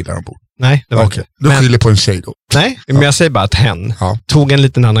var bara killar ombord. Nej, det var inte. Du skyller på en tjej då. Nej, men jag säger bara att hen tog en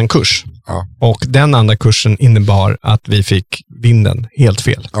liten annan kurs. Ja. Och den andra kursen innebar att vi fick vinden helt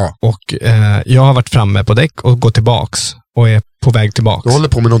fel. Ja. Och jag har varit framme på däck och gått tillbaks. Och är på väg tillbaks. Du håller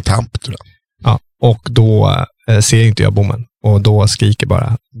på med någon tamp, tror jag. Ja, och då ser inte jag bommen. Och då skriker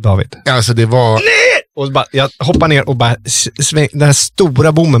bara David. Alltså det var... Nej! Och bara, jag hoppar ner och bara den här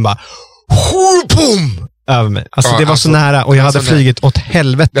stora bommen bara... Boom! Över mig. Alltså det var så nära och jag hade flygit åt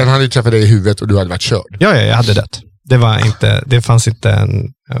helvete. Den hade ju träffat dig i huvudet och du hade varit körd. Ja, jag hade dött. Det fanns inte en...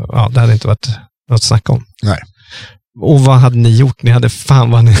 Ja, det hade inte varit något att snacka om. Nej. Och vad hade ni gjort? Ni hade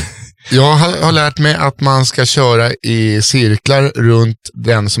vad ni... Jag har lärt mig att man ska köra i cirklar runt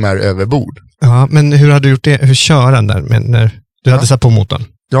den som är överbord. Ja, men hur hade du gjort det? Hur kör den där när du hade satt på motorn?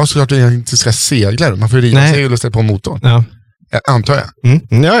 Ja, såklart att jag inte ska segla. Man får rida segel och ställa på motorn. Ja. Antar jag.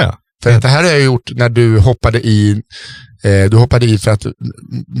 Ja. För det här har jag gjort när du hoppade i för att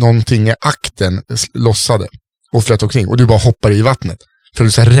någonting i akten lossade och flöt omkring. Och du bara hoppade i vattnet för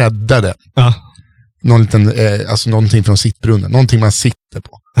att du rädda den. Ja. Någonting från sittbrunnen. Någonting man sitter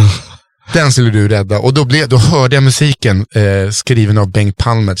på. Den skulle du rädda. Och då hörde jag musiken skriven av Bengt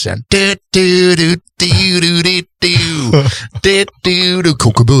Palmer sen.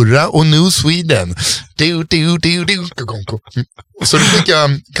 Kokoburra och New Sweden. Så då fick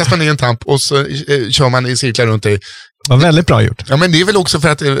jag kasta ner en tamp och så kör man i cirklar runt det. Var väldigt bra gjort. Ja, men det är väl också för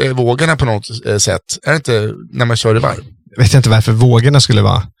att vågorna på något sätt. Är det inte när man kör i varv? Jag vet inte varför vågorna skulle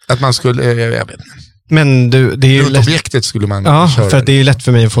vara. Att man skulle, jag vet inte. Men det är ju runt objektet skulle man köra. Ja, för att det är ju lätt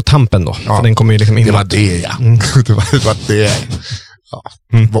för mig att få tampen då. Ja. För den kommer ju liksom in. Det var det, ja. Det var det. Ja,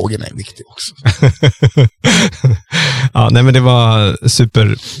 vågen är viktig också. Ja, nej men det var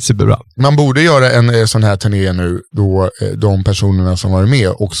superbra. Man borde göra en sån här turné nu då de personerna som var med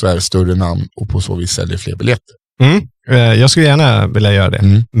också är större namn och på så vis säljer fler biljetter. Jag skulle gärna vilja göra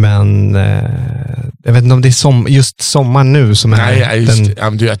det. Men jag vet inte om det är just sommar nu som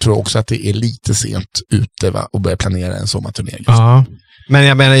är... jag tror också att det är lite sent ute och börja planera en sommarturné. Ja.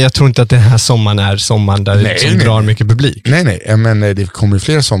 Men jag tror inte att den här sommaren är sommaren där det drar mycket publik. Nej, men det kommer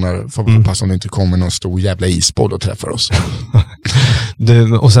fler sommar. Får vi hoppas om det inte kommer någon stor jävla isboll och träffar oss.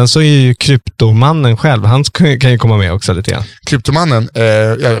 Och sen så är ju kryptomannen själv, han kan ju komma med också lite grann. Kryptomannen,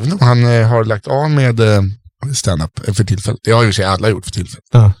 jag vet inte om han har lagt av med stand-up för tillfället. Det har ju sig alla gjort för tillfället.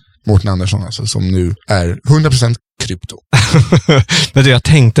 Ja. Mårten Andersson alltså, som nu är 100% krypto. Men jag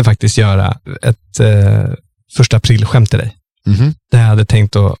tänkte faktiskt göra ett 1 april-skämt till dig. Där jag hade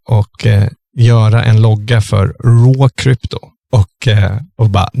tänkt att göra en logga för Raw Crypto och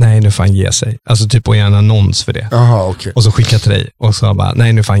bara, nej nu får han ge sig. Alltså typ att göra en annons för det. Aha, okay. Och så skicka till dig och så bara,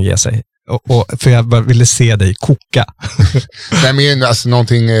 nej nu får han ge sig. För jag bara ville se dig koka. Nej, men alltså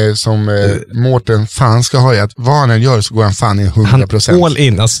någonting som Mårten fan ska ha är att vad han än gör så går han fan in 100%. Han all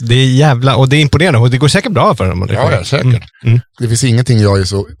in, alltså det är jävla, och det är imponerande och det går säkert bra för honom. Ja, säkert. Det finns ingenting jag är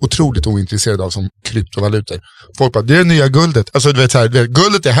så otroligt ointresserad av som kryptovalutor. Folk bara, det är nya guldet. Alltså du vet så här,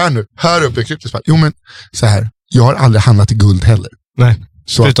 guldet är här nu, här uppe i kryptos. Jo men så här, jag har aldrig handlat i guld heller. Nej,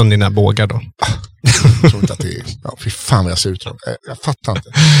 så, förutom dina bågar då. Jag tror inte att det är... Ja, fy fan vad jag ser ut. Jag fattar inte.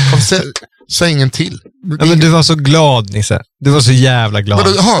 Säg ingen till. Ja, men du var så glad, Nisse. Du var så jävla glad.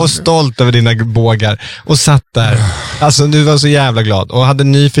 Och stolt över dina bågar. Och satt där. Alltså, du var så jävla glad. Och hade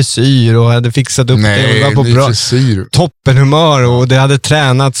ny frisyr och hade fixat upp det. Och var på bra frisyr. Toppenhumör och det hade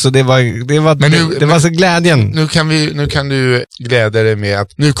tränat. Så det var så glädjen. Nu kan du glädja dig med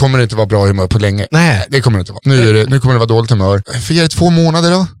att nu kommer det inte vara bra humör på länge. Nej. Det kommer det inte vara. Nu kommer det vara dåligt humör. För jag är 2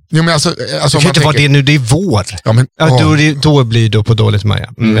 månader då. Jo, men alltså det kan inte vara det nu, det är vår. Ja, men, då blir det på dåligt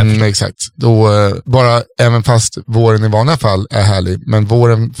humör. Exakt. Då, bara, även fast våren i vanliga fall är härlig, men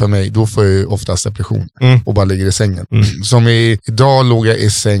våren för mig, då får jag ju oftast depression och bara ligger i sängen. Som idag låg jag i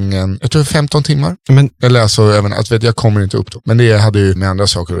sängen, jag tror 15 timmar. Eller alltså, även att jag kommer inte upp då. Men det hade ju med andra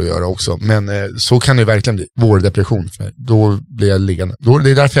saker att göra också. Men så kan det verkligen bli, vårdepression för mig. Då blir jag liggande.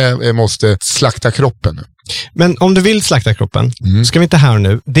 Det är därför jag måste slakta kroppen nu. Men om du vill slakta kroppen, ska vi inte här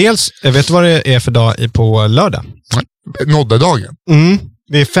nu. Dels, vet du vad det är för dag på lördag? Noddedagen.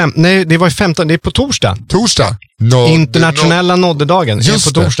 Det var 15, det är på torsdag. Torsdag? Internationella noddedagen. Just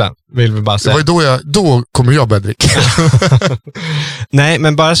på torsdag. vill vi bara säga. Det var ju då kommer jag börja dricka. Nej,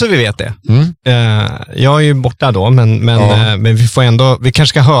 men bara så vi vet det. Jag är ju borta då, men vi får ändå, vi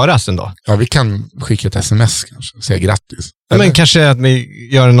kanske ska höras ändå. Ja, vi kan skicka ett sms kanske och säga grattis. Men kanske att vi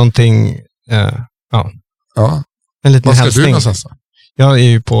gör någonting, Ja. En liten Vad ska hälsning. du någonstans då? Jag är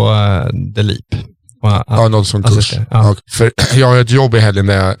ju på The Leap. Ja, någon som kurs. Ja. För jag har ett jobb i helgen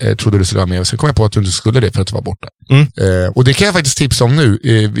där jag trodde du skulle vara med. Så kom jag på att du inte skulle det för att du var borta. Och det kan jag faktiskt tipsa om nu.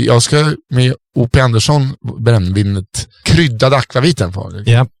 Jag ska med O.P. Andersson brännvinet kryddad akvaviten på.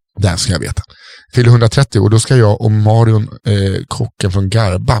 Ja. Det ska jag veta. Fyller 130 och då ska jag och Marion, kocken från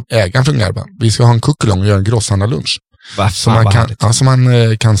Garba, ägaren från Garba, vi ska ha en kuckelång och göra en grosshandlarlunch. Som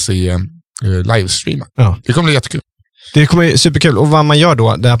man kan se livestreama. Ja. Det kommer bli jättekul. Det kommer bli superkul. Och vad man gör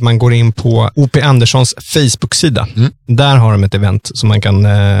då, det är att man går in på O.P. Anderssons Facebook-sida. Där har de ett event som man kan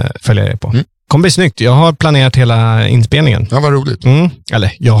följa er på. Kommer bli snyggt. Jag har planerat hela inspelningen. Ja, vad roligt.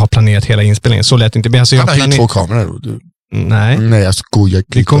 Eller, jag har planerat hela inspelningen. Så lät det inte. Alltså, han har ju 2 kameror. Nej, jag skojar.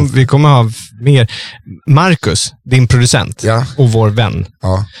 Vi kommer ha mer. Marcus, din producent och vår vän.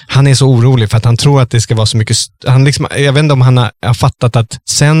 Ja. Han är så orolig för att han tror att det ska vara så mycket. Jag vet inte om han har fattat att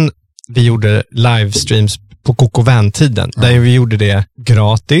sen vi gjorde livestreams på Coco Van-tiden, där vi gjorde det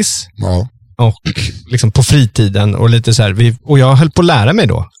gratis och liksom på fritiden och lite så här. Och jag höll på att lära mig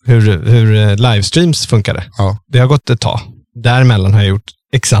då hur livestreams funkade. Ja. Det har gått ett tag. Däremellan har jag gjort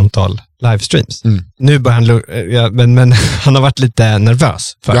x antal livestreams. Nu börjar han, men han har varit lite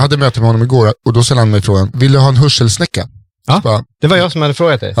nervös. Jag hade möte med honom igår och då ställde han mig frågan, vill du ha en hörselsnäcka? Ja, bara, det var jag som hade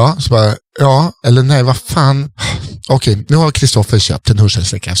frågat dig. Ja, så bara, ja, eller nej, vad fan. Okej, nu har Kristoffer köpt en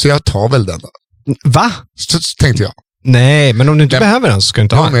hörselsnäcka, så jag tar väl den då. Va? Så tänkte jag. Nej, men om du inte behöver den så ska du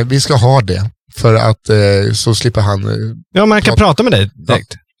inte ha den. Men vi ska ha det, för att så slipper han... Ja, man kan prata med dig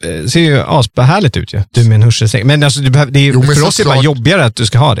direkt. Det ser ju asbehärligt ut ju. Du med en hörselsnäcka. Men alltså, för oss är det bara jobbigare att du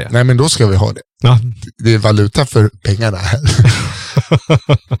ska ha det. Nej, men då ska vi ha det. Ja. Det är valuta för pengarna här.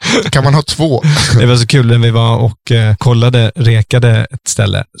 Kan man ha 2? Det var så kul när vi var och rekade ett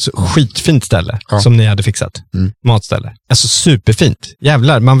ställe. Så skitfint ställe som ni hade fixat. Matställe. Alltså superfint.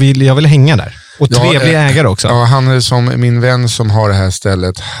 Jävlar, jag vill hänga där. Och trevlig ägare också. Ja, han är som min vän som har det här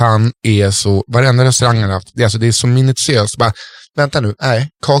stället. Han är så, varenda restaurang han haft, det är så minutiöst. Bara, vänta nu, nej,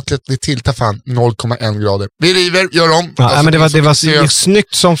 kaklet blir tilta fan 0,1 grader. Vi river, gör om. Ja, alltså, men det var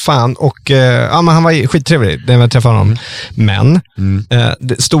snyggt som fan och men han var skittrevlig när jag träffade honom. Men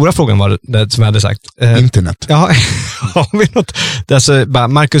stora frågan var det som jag hade sagt. Internet. Ja, har vi något? Alltså, bara,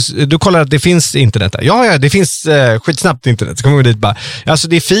 Marcus, du kollar att det finns internet där. Ja, det finns skitsnabbt internet. Så kommer vi dit bara. Alltså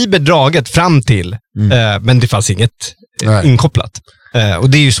det är fiberdraget fram till, men det fanns inget inkopplat. Och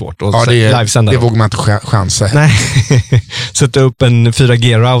det är ju svårt att livesända. Det vågar man inte chansa. Nej, sätta upp en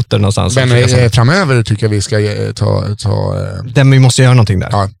 4G-router någonstans. Men framöver tycker jag vi ska ta vi måste göra någonting där.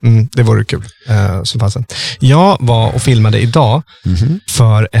 Ja. Det vore kul. Så passen. Jag var och filmade idag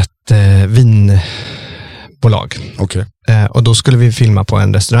för ett vinbolag. Okay. Och då skulle vi filma på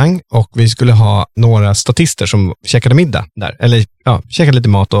en restaurang och vi skulle ha några statister som käkade middag där. Eller käkade lite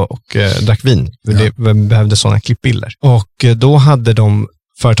mat och drack vin. Det behövde sådana klippbilder. Och då hade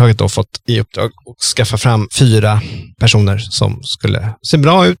företaget då fått i uppdrag att skaffa fram 4 personer som skulle se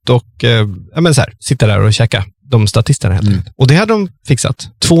bra ut och sitta där och käka. De statisterna helt enkelt. Och det hade de fixat.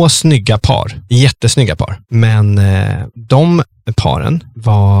 2 snygga par. Jättesnygga par. Men de paren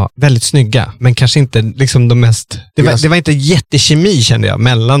var väldigt snygga. Men kanske inte liksom de mest... Det var inte jättekemi kände jag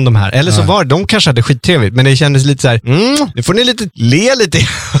mellan de här. Eller så var de kanske hade skittrevligt. Men det kändes lite så här... nu får ni le lite.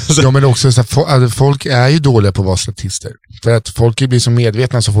 Ja, men också så här, folk är ju dåliga på att vara statister. För att folk blir så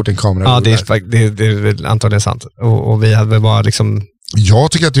medvetna så fort en kamera... Ja, det är väl antagligen sant. Och vi hade väl bara liksom...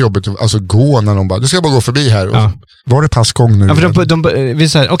 Jag tycker att det är jobbigt att gå när de bara, du ska bara gå förbi här. Och var det passgång nu? Ja, för vi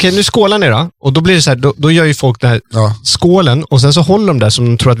säger, okej, nu skålar ni då. Och då blir det så här, då gör ju folk det här skålen och sen så håller de där som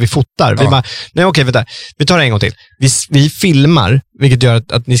de tror att vi fotar. Vi bara, nej okej, vänta. Vi tar det en gång till. Vi filmar, vilket gör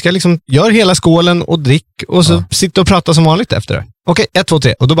att ni ska liksom gör hela skålen och drick och så sitta och prata som vanligt efter det. Okej, 1, 2,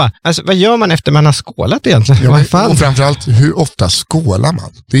 3. Och då bara, alltså, vad gör man efter man har skålat egentligen? Ja, och framförallt, hur ofta skålar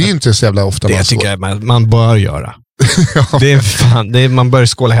man? Det är ju inte så jävla ofta det tycker jag man bör göra. Det är man bör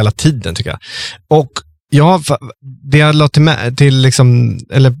skåla hela tiden tycker jag. Och det jag la till liksom,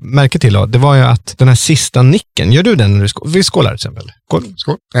 eller märke till då, det var ju att den här sista nicken, gör du den när du vi skålar till exempel?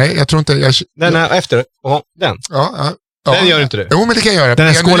 Skål. Nej, jag tror inte. Den här efter, den. Ja. Den gör inte du. Jo, men det kan jag göra. Den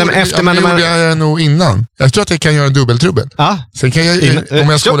här skålen efter man gjorde jag nog innan. Jag tror att jag kan göra en dubbeltrubbel. Ja. Sen kan jag, om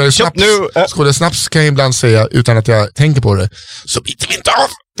jag skålar snaps kan jag ibland säga, utan att jag tänker på det, så biter vi inte av.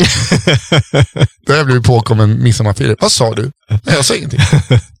 Då har jag blivit påkommen midsommarfirare. Vad sa du? Nej, jag sa ingenting.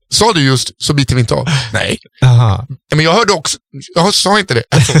 sa du just så biter vi inte av? Nej. Aha. Men jag hörde också, jag sa inte det.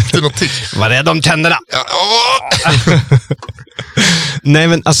 Var är de tänderna? Ja, Nej,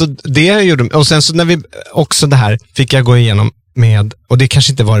 men alltså det gjorde de. Och sen så när vi också det här fick jag gå igenom med, och det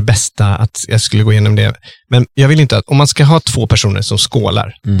kanske inte var det bästa att jag skulle gå igenom det, men jag vill inte att, om man ska ha 2 personer som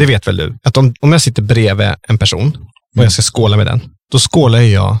skålar, det vet väl du, att om jag sitter bredvid en person och jag ska skåla med den, då skålar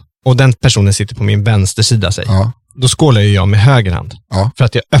jag, och den personen sitter på min vänstersida sig. Ja. Då skålar jag med höger hand. Ja. För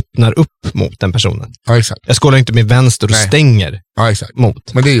att jag öppnar upp mot den personen. Ja, exakt. Jag skålar inte med vänster och stänger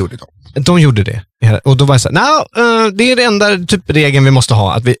mot. Men det gjorde de. De gjorde det. Och då var jag så här, det är det enda typ regeln vi måste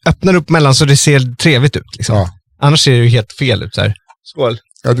ha. Att vi öppnar upp mellan så det ser trevligt ut. Liksom. Ja. Annars ser det ju helt fel ut. Så här. Skål.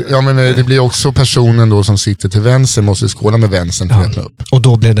 Ja, men det blir också personen då som sitter till vänster måste skåla med vänstern för att öppna upp. Och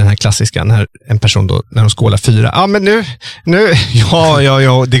då blev den här klassiska, när en person då, när de skålar 4. Ja, men nu,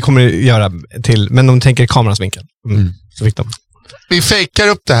 ja, det kommer det göra till. Men de tänker kamerans vinkel. Så fick de. Vi fejkar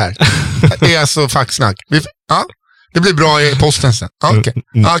upp det här. Det är alltså facksnack. Det blir bra i posten sen. Okay.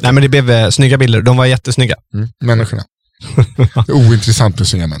 Nej, men det blev snygga bilder. De var jättesnygga. Människorna. Det är ointressant med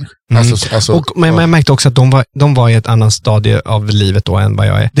snygga människor. Men jag märkte också att de var i ett annat stadie av livet då än vad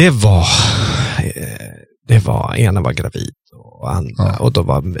jag är. Det var ena var gravid och andra, och då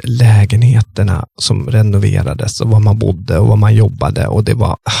var lägenheterna som renoverades och var man bodde och var man jobbade, och det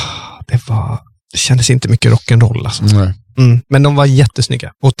kändes inte mycket rock'n'roll alltså. Men de var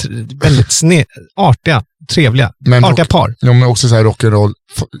jättesnygga och väldigt artiga, trevliga, artiga par. Ja, men också så här rock'n'roll,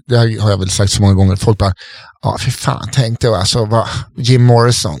 det har jag väl sagt så många gånger, folk bara, för fan, tänkte jag alltså, Jim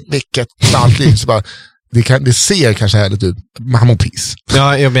Morrison, vilket allt liv, så bara, det ser kanske härligt ut, men han mår piss.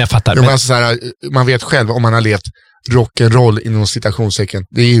 Ja, jag fattar. Men alltså så här, man vet själv, om man har levt rock'n'roll inom citationstecken,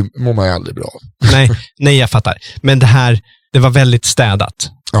 det mår man ju aldrig bra av. Nej, jag fattar. Men det var väldigt städat.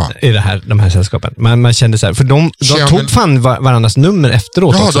 I de här sällskapen. Man kände så här, för de tog fan varandras nummer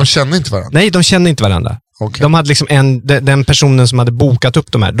efteråt. Ja, också. De kände inte varandra. Nej, de kände inte varandra. Okay. De hade liksom den personen som hade bokat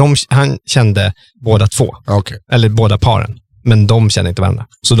upp de här, han kände båda 2. Okay. Eller båda paren. Men de kände inte varandra.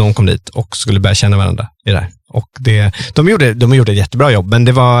 Så de kom dit och skulle börja känna varandra i det här. Och de gjorde ett jättebra jobb, men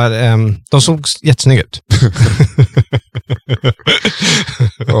det var de såg jättesnygga ut.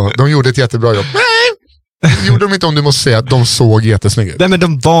 Ja, de gjorde ett jättebra jobb. Det gjorde de inte, om du måste säga att de såg jättesnygga ut. Nej, men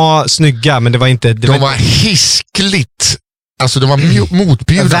de var snygga, men det var inte... De var hiskligt. Alltså de var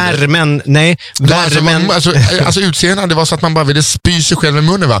motbjudande. Värmen. Alltså utseendet, det var så att man bara ville spy sig själv i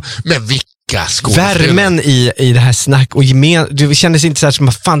munnen, va? Men vilka skådespelare. Värmen i det här snack och det kändes inte så här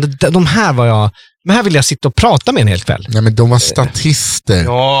som, fan, de här var jag... Men här vill jag sitta och prata med en hel kväll. Nej, men de var statister.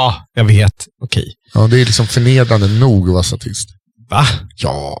 Ja, jag vet. Okej. Ja, det är liksom förnedrande nog att vara statist. Va?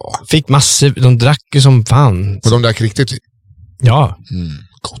 Ja. Fick massor, de drack ju som fan. Och de drack riktigt? Ja.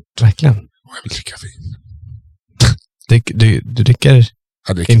 Gott. Verkligen. Jag vill dricka vin. Du dricker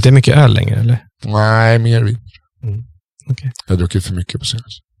inte mycket öl längre, eller? Nej, mer vin. Okay. Jag har druckit för mycket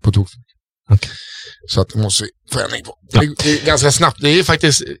på tok. Okay. Så att det måste få ändring på. Ja. Det är ganska snabbt. Det är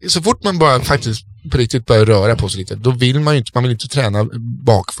faktiskt, så fort man bara faktiskt på riktigt börjar röra på sig lite, då vill man vill inte träna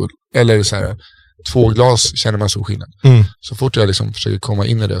bakfull. Eller så här, 2 glas känner man så skillnad. Så fort jag liksom försöker komma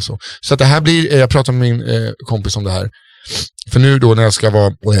in i det så. Så att det här blir, jag pratar med min kompis om det här. För nu då när jag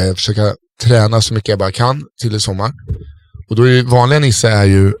ska försöka träna så mycket jag bara kan till i sommar. Och då är vanliga Nisse är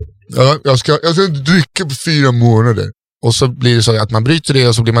ju, jag ska inte dricka på 4 månader. Och så blir det så att man bryter det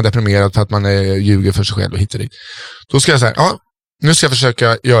och så blir man deprimerad för att man ljuger för sig själv och hittar det. Då ska jag säga, nu ska jag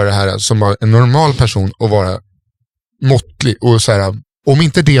försöka göra det här som bara en normal person och vara måttlig och så här, om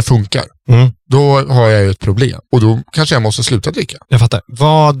inte det funkar, då har jag ju ett problem. Och då kanske jag måste sluta dricka. Jag fattar.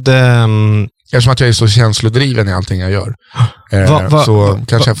 Eftersom att jag är så känslodriven i allting jag gör. Så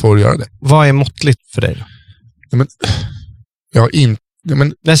kanske jag får göra det. Vad är måttligt för dig då?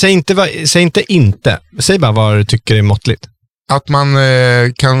 Nej, säg inte. Säg bara vad du tycker är måttligt. Att man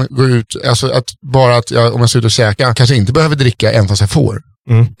kan gå ut, alltså att om jag ser ut och käka, kanske inte behöver dricka även fast jag får.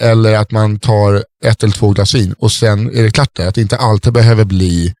 Eller att man tar 1 eller 2 glas vin och sen är det klart där. Att det inte alltid behöver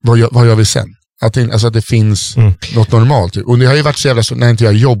bli, vad gör vi sen? Att det finns något normalt. Och det har ju varit så jävla så, när inte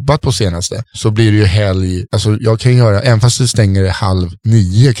jag har jobbat på senaste, så blir det ju helg. Alltså jag kan göra, även fast det stänger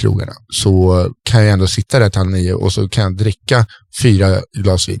 8:30 krogarna, så kan jag ändå sitta där till 8:30 och så kan jag dricka 4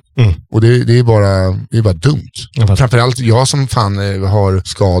 glas vin. Och det är bara dumt. Framförallt jag som fan har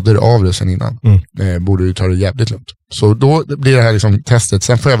skador av det sen innan. Borde ju ta det jävligt lugnt. Så då blir det här liksom testet.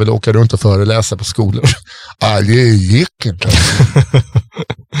 Sen får jag väl åka runt och föreläsa på skolor. Det gick inte.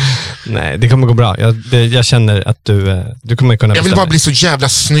 Nej, det kommer gå bra. Jag känner att du kommer kunna bestämma. Jag vill bara bli så jävla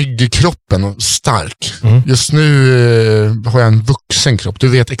snygg i kroppen och stark. Just nu har jag en vuxen kropp. Du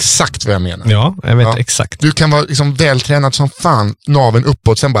vet exakt vad jag menar. Ja, jag vet exakt. Du kan vara liksom vältränad som fan, naven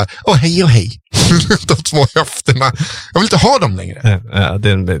uppåt, sen bara, hej. De små höfterna. Jag vill inte ha dem längre. Ja,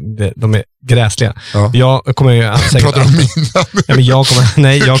 de är gräsliga. Ja. Jag kommer ju säkert... Pratar om mina? Ja,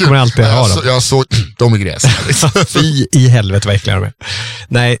 men jag kommer alltid ha dem. Jag såg, de är gräsliga. Fy i helvete vad äckliga de är.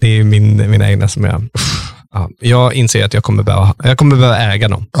 Nej, det är mina egna som jag... Ja, jag inser att jag kommer behöva äga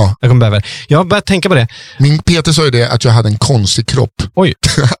dem. Ja. Jag börjar tänka på det. Min Peter sa ju det, att jag hade en konstig kropp. Oj.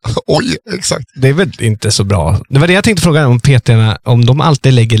 Oj, exakt. Det är väl inte så bra. Det var det jag tänkte fråga om Peterna, om de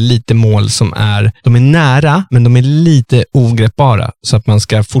alltid lägger lite mål som de är nära, men de är lite ogreppbara, så att man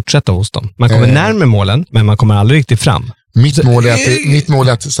ska fortsätta hos dem. Man kommer närmare målen, men man kommer aldrig riktigt fram. Mitt mål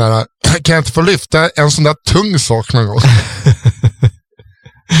är att så här, kan jag inte få lyfta en sån där tung sak någon gång?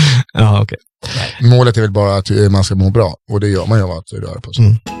 Ja, okej. Målet är väl bara att man ska må bra, och det gör man ju av att röra på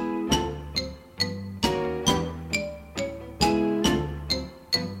sig.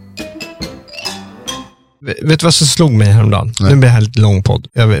 Vet du vad som slog mig häromdagen? Nu blir det här lite lång podd.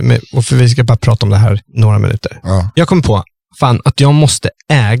 Och för vi ska bara prata om det här några minuter. Ja. Jag kom på att jag måste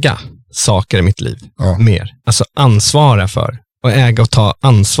äga saker i mitt liv mer. Alltså ansvara för. Och äga och ta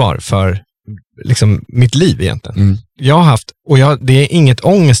ansvar för liksom mitt liv egentligen. Jag har haft, det är inget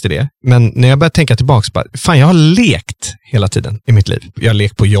ångest i det, men när jag börjar tänka tillbaka, jag har lekt hela tiden i mitt liv. Jag har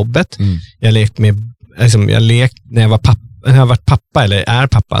lekt på jobbet, jag har lekt när jag var pappa. När jag har varit pappa eller är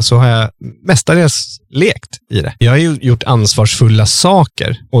pappa, så har jag mestadels lekt i det. Jag har ju gjort ansvarsfulla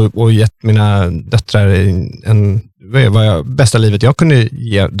saker och gett mina döttrar bästa livet jag kunde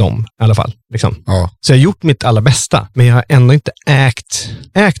ge dem i alla fall. Liksom. Ja. Så jag har gjort mitt allra bästa, men jag har ändå inte ägt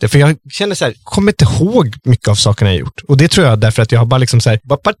det. För jag känner så här, kommer inte ihåg mycket av sakerna jag har gjort. Och det tror jag därför att jag har bara liksom så här,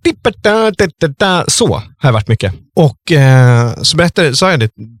 så har jag varit mycket. Och så sa jag det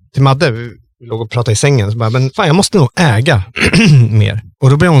till Madde. Vi låg och pratade i sängen, så bara, men fan, jag måste nog äga mer. Och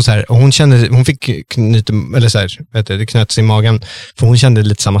då blev hon så här, och hon fick det knöts i magen, för hon kände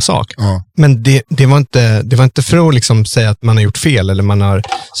lite samma sak. Ja. Men det var inte för att liksom säga att man har gjort fel, eller man har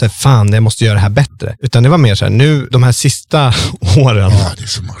så här, fan, jag måste göra det här bättre. Utan det var mer så här, nu, de här sista åren. Ja, det är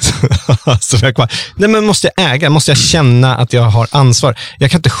så mycket. Så jag kvar. Nej, men måste jag känna att jag har ansvar.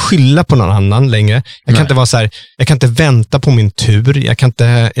 Jag kan inte skylla på någon annan längre. Jag kan inte vara så här, jag kan inte vänta på min tur. Jag kan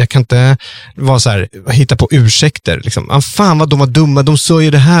inte vara så här, hitta på ursäkter. Liksom. Fan vad de var dumma, de sa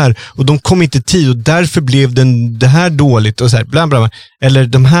ju det här och de kom inte i tid och därför blev det här dåligt och så här, bla bla bla. Eller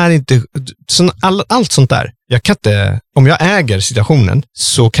de här inte, allt sånt där. Jag kan inte, om jag äger situationen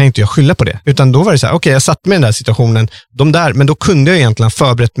så kan inte jag skylla på det. Utan då var det så här, okej, jag satt med den där situationen, men då kunde jag egentligen ha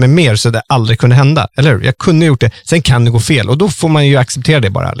förberett mig mer så det aldrig kunde hända. Eller hur? Jag kunde ha gjort det, sen kan det gå fel och då får man ju acceptera det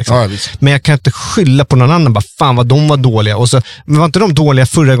bara. Liksom. Ja, men jag kan inte skylla på någon annan, bara fan vad de var dåliga. Och så, men var inte de dåliga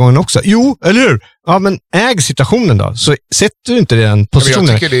förra gången också? Jo, eller hur? Ja, men äg situationen då. Så sätter du inte den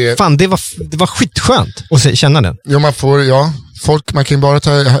positionen. Fan, det var skitskönt att känna den. Ja, man kan ju bara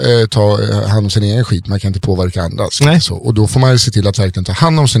ta hand om sin egen skit. Man kan inte påverka andras. Så, och då får man ju se till att verkligen ta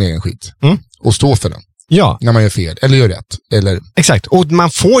hand om sin egen skit. Och stå för den. Ja. När man gör fel, eller gör rätt. Eller... Exakt, och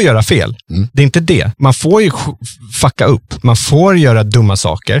man får göra fel. Det är inte det. Man får ju fucka upp. Man får göra dumma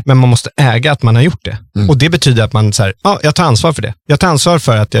saker, men man måste äga att man har gjort det. Och det betyder att man så här, jag tar ansvar för det. Jag tar ansvar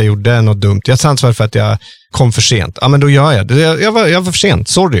för att jag gjorde något dumt. Jag tar ansvar för att jag kom för sent. Ja, men då gör jag det. Jag var för sent,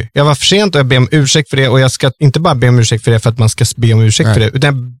 sorry. Jag var för sent och jag ber om ursäkt för det. Och jag ska inte bara be om ursäkt för det för att man ska be om ursäkt för det.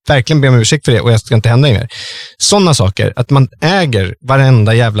 Utan jag verkligen be om ursäkt för det och jag ska inte hända mer. Sådana saker, att man äger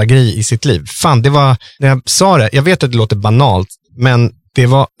varenda jävla grej i sitt liv. Fan, det var, när jag sa det, jag vet att det låter banalt, men det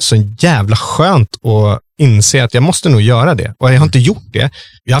var så jävla skönt att inse att jag måste nog göra det. Och jag har inte gjort det.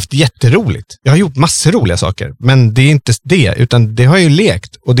 Jag har haft jätteroligt. Jag har gjort massor roliga saker. Men det är inte det, utan det har jag ju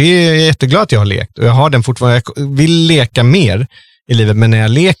lekt. Och det är jag jätteglad att jag har lekt. Och jag har den fortfarande. Jag vill leka mer i livet, men när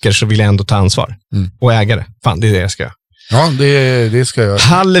jag leker så vill jag ändå ta ansvar. Och äga det. Fan, det är det jag ska göra. Ja, det ska jag göra.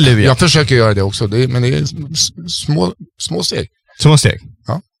 Halleluja. Jag försöker göra det också. Men det är små steg. Små steg?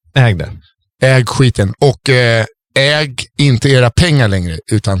 Ja. Äg det. Äg skiten. Och... äg inte era pengar längre,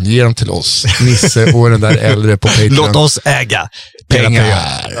 utan ge dem till oss, Nisse och den där äldre på Patreon. Låt oss äga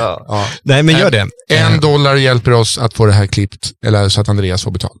pengar. Ja. Nej, men gör det. $1 hjälper oss att få det här klippt, eller så att Andreas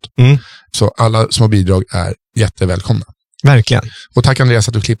får betalt. Så alla små bidrag är jättevälkomna. Verkligen. Och tack Andreas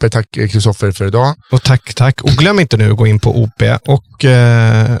att du klipper. Tack Kristoffer för idag. Och tack. Och glöm inte nu att gå in på OP och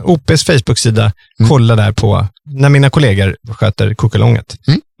OPs Facebook-sida. Kolla där på när mina kollegor sköter kokalonget.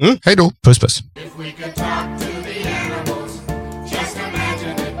 Hej då. Puss.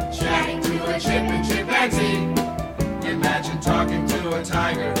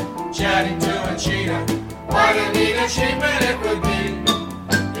 achievement it would be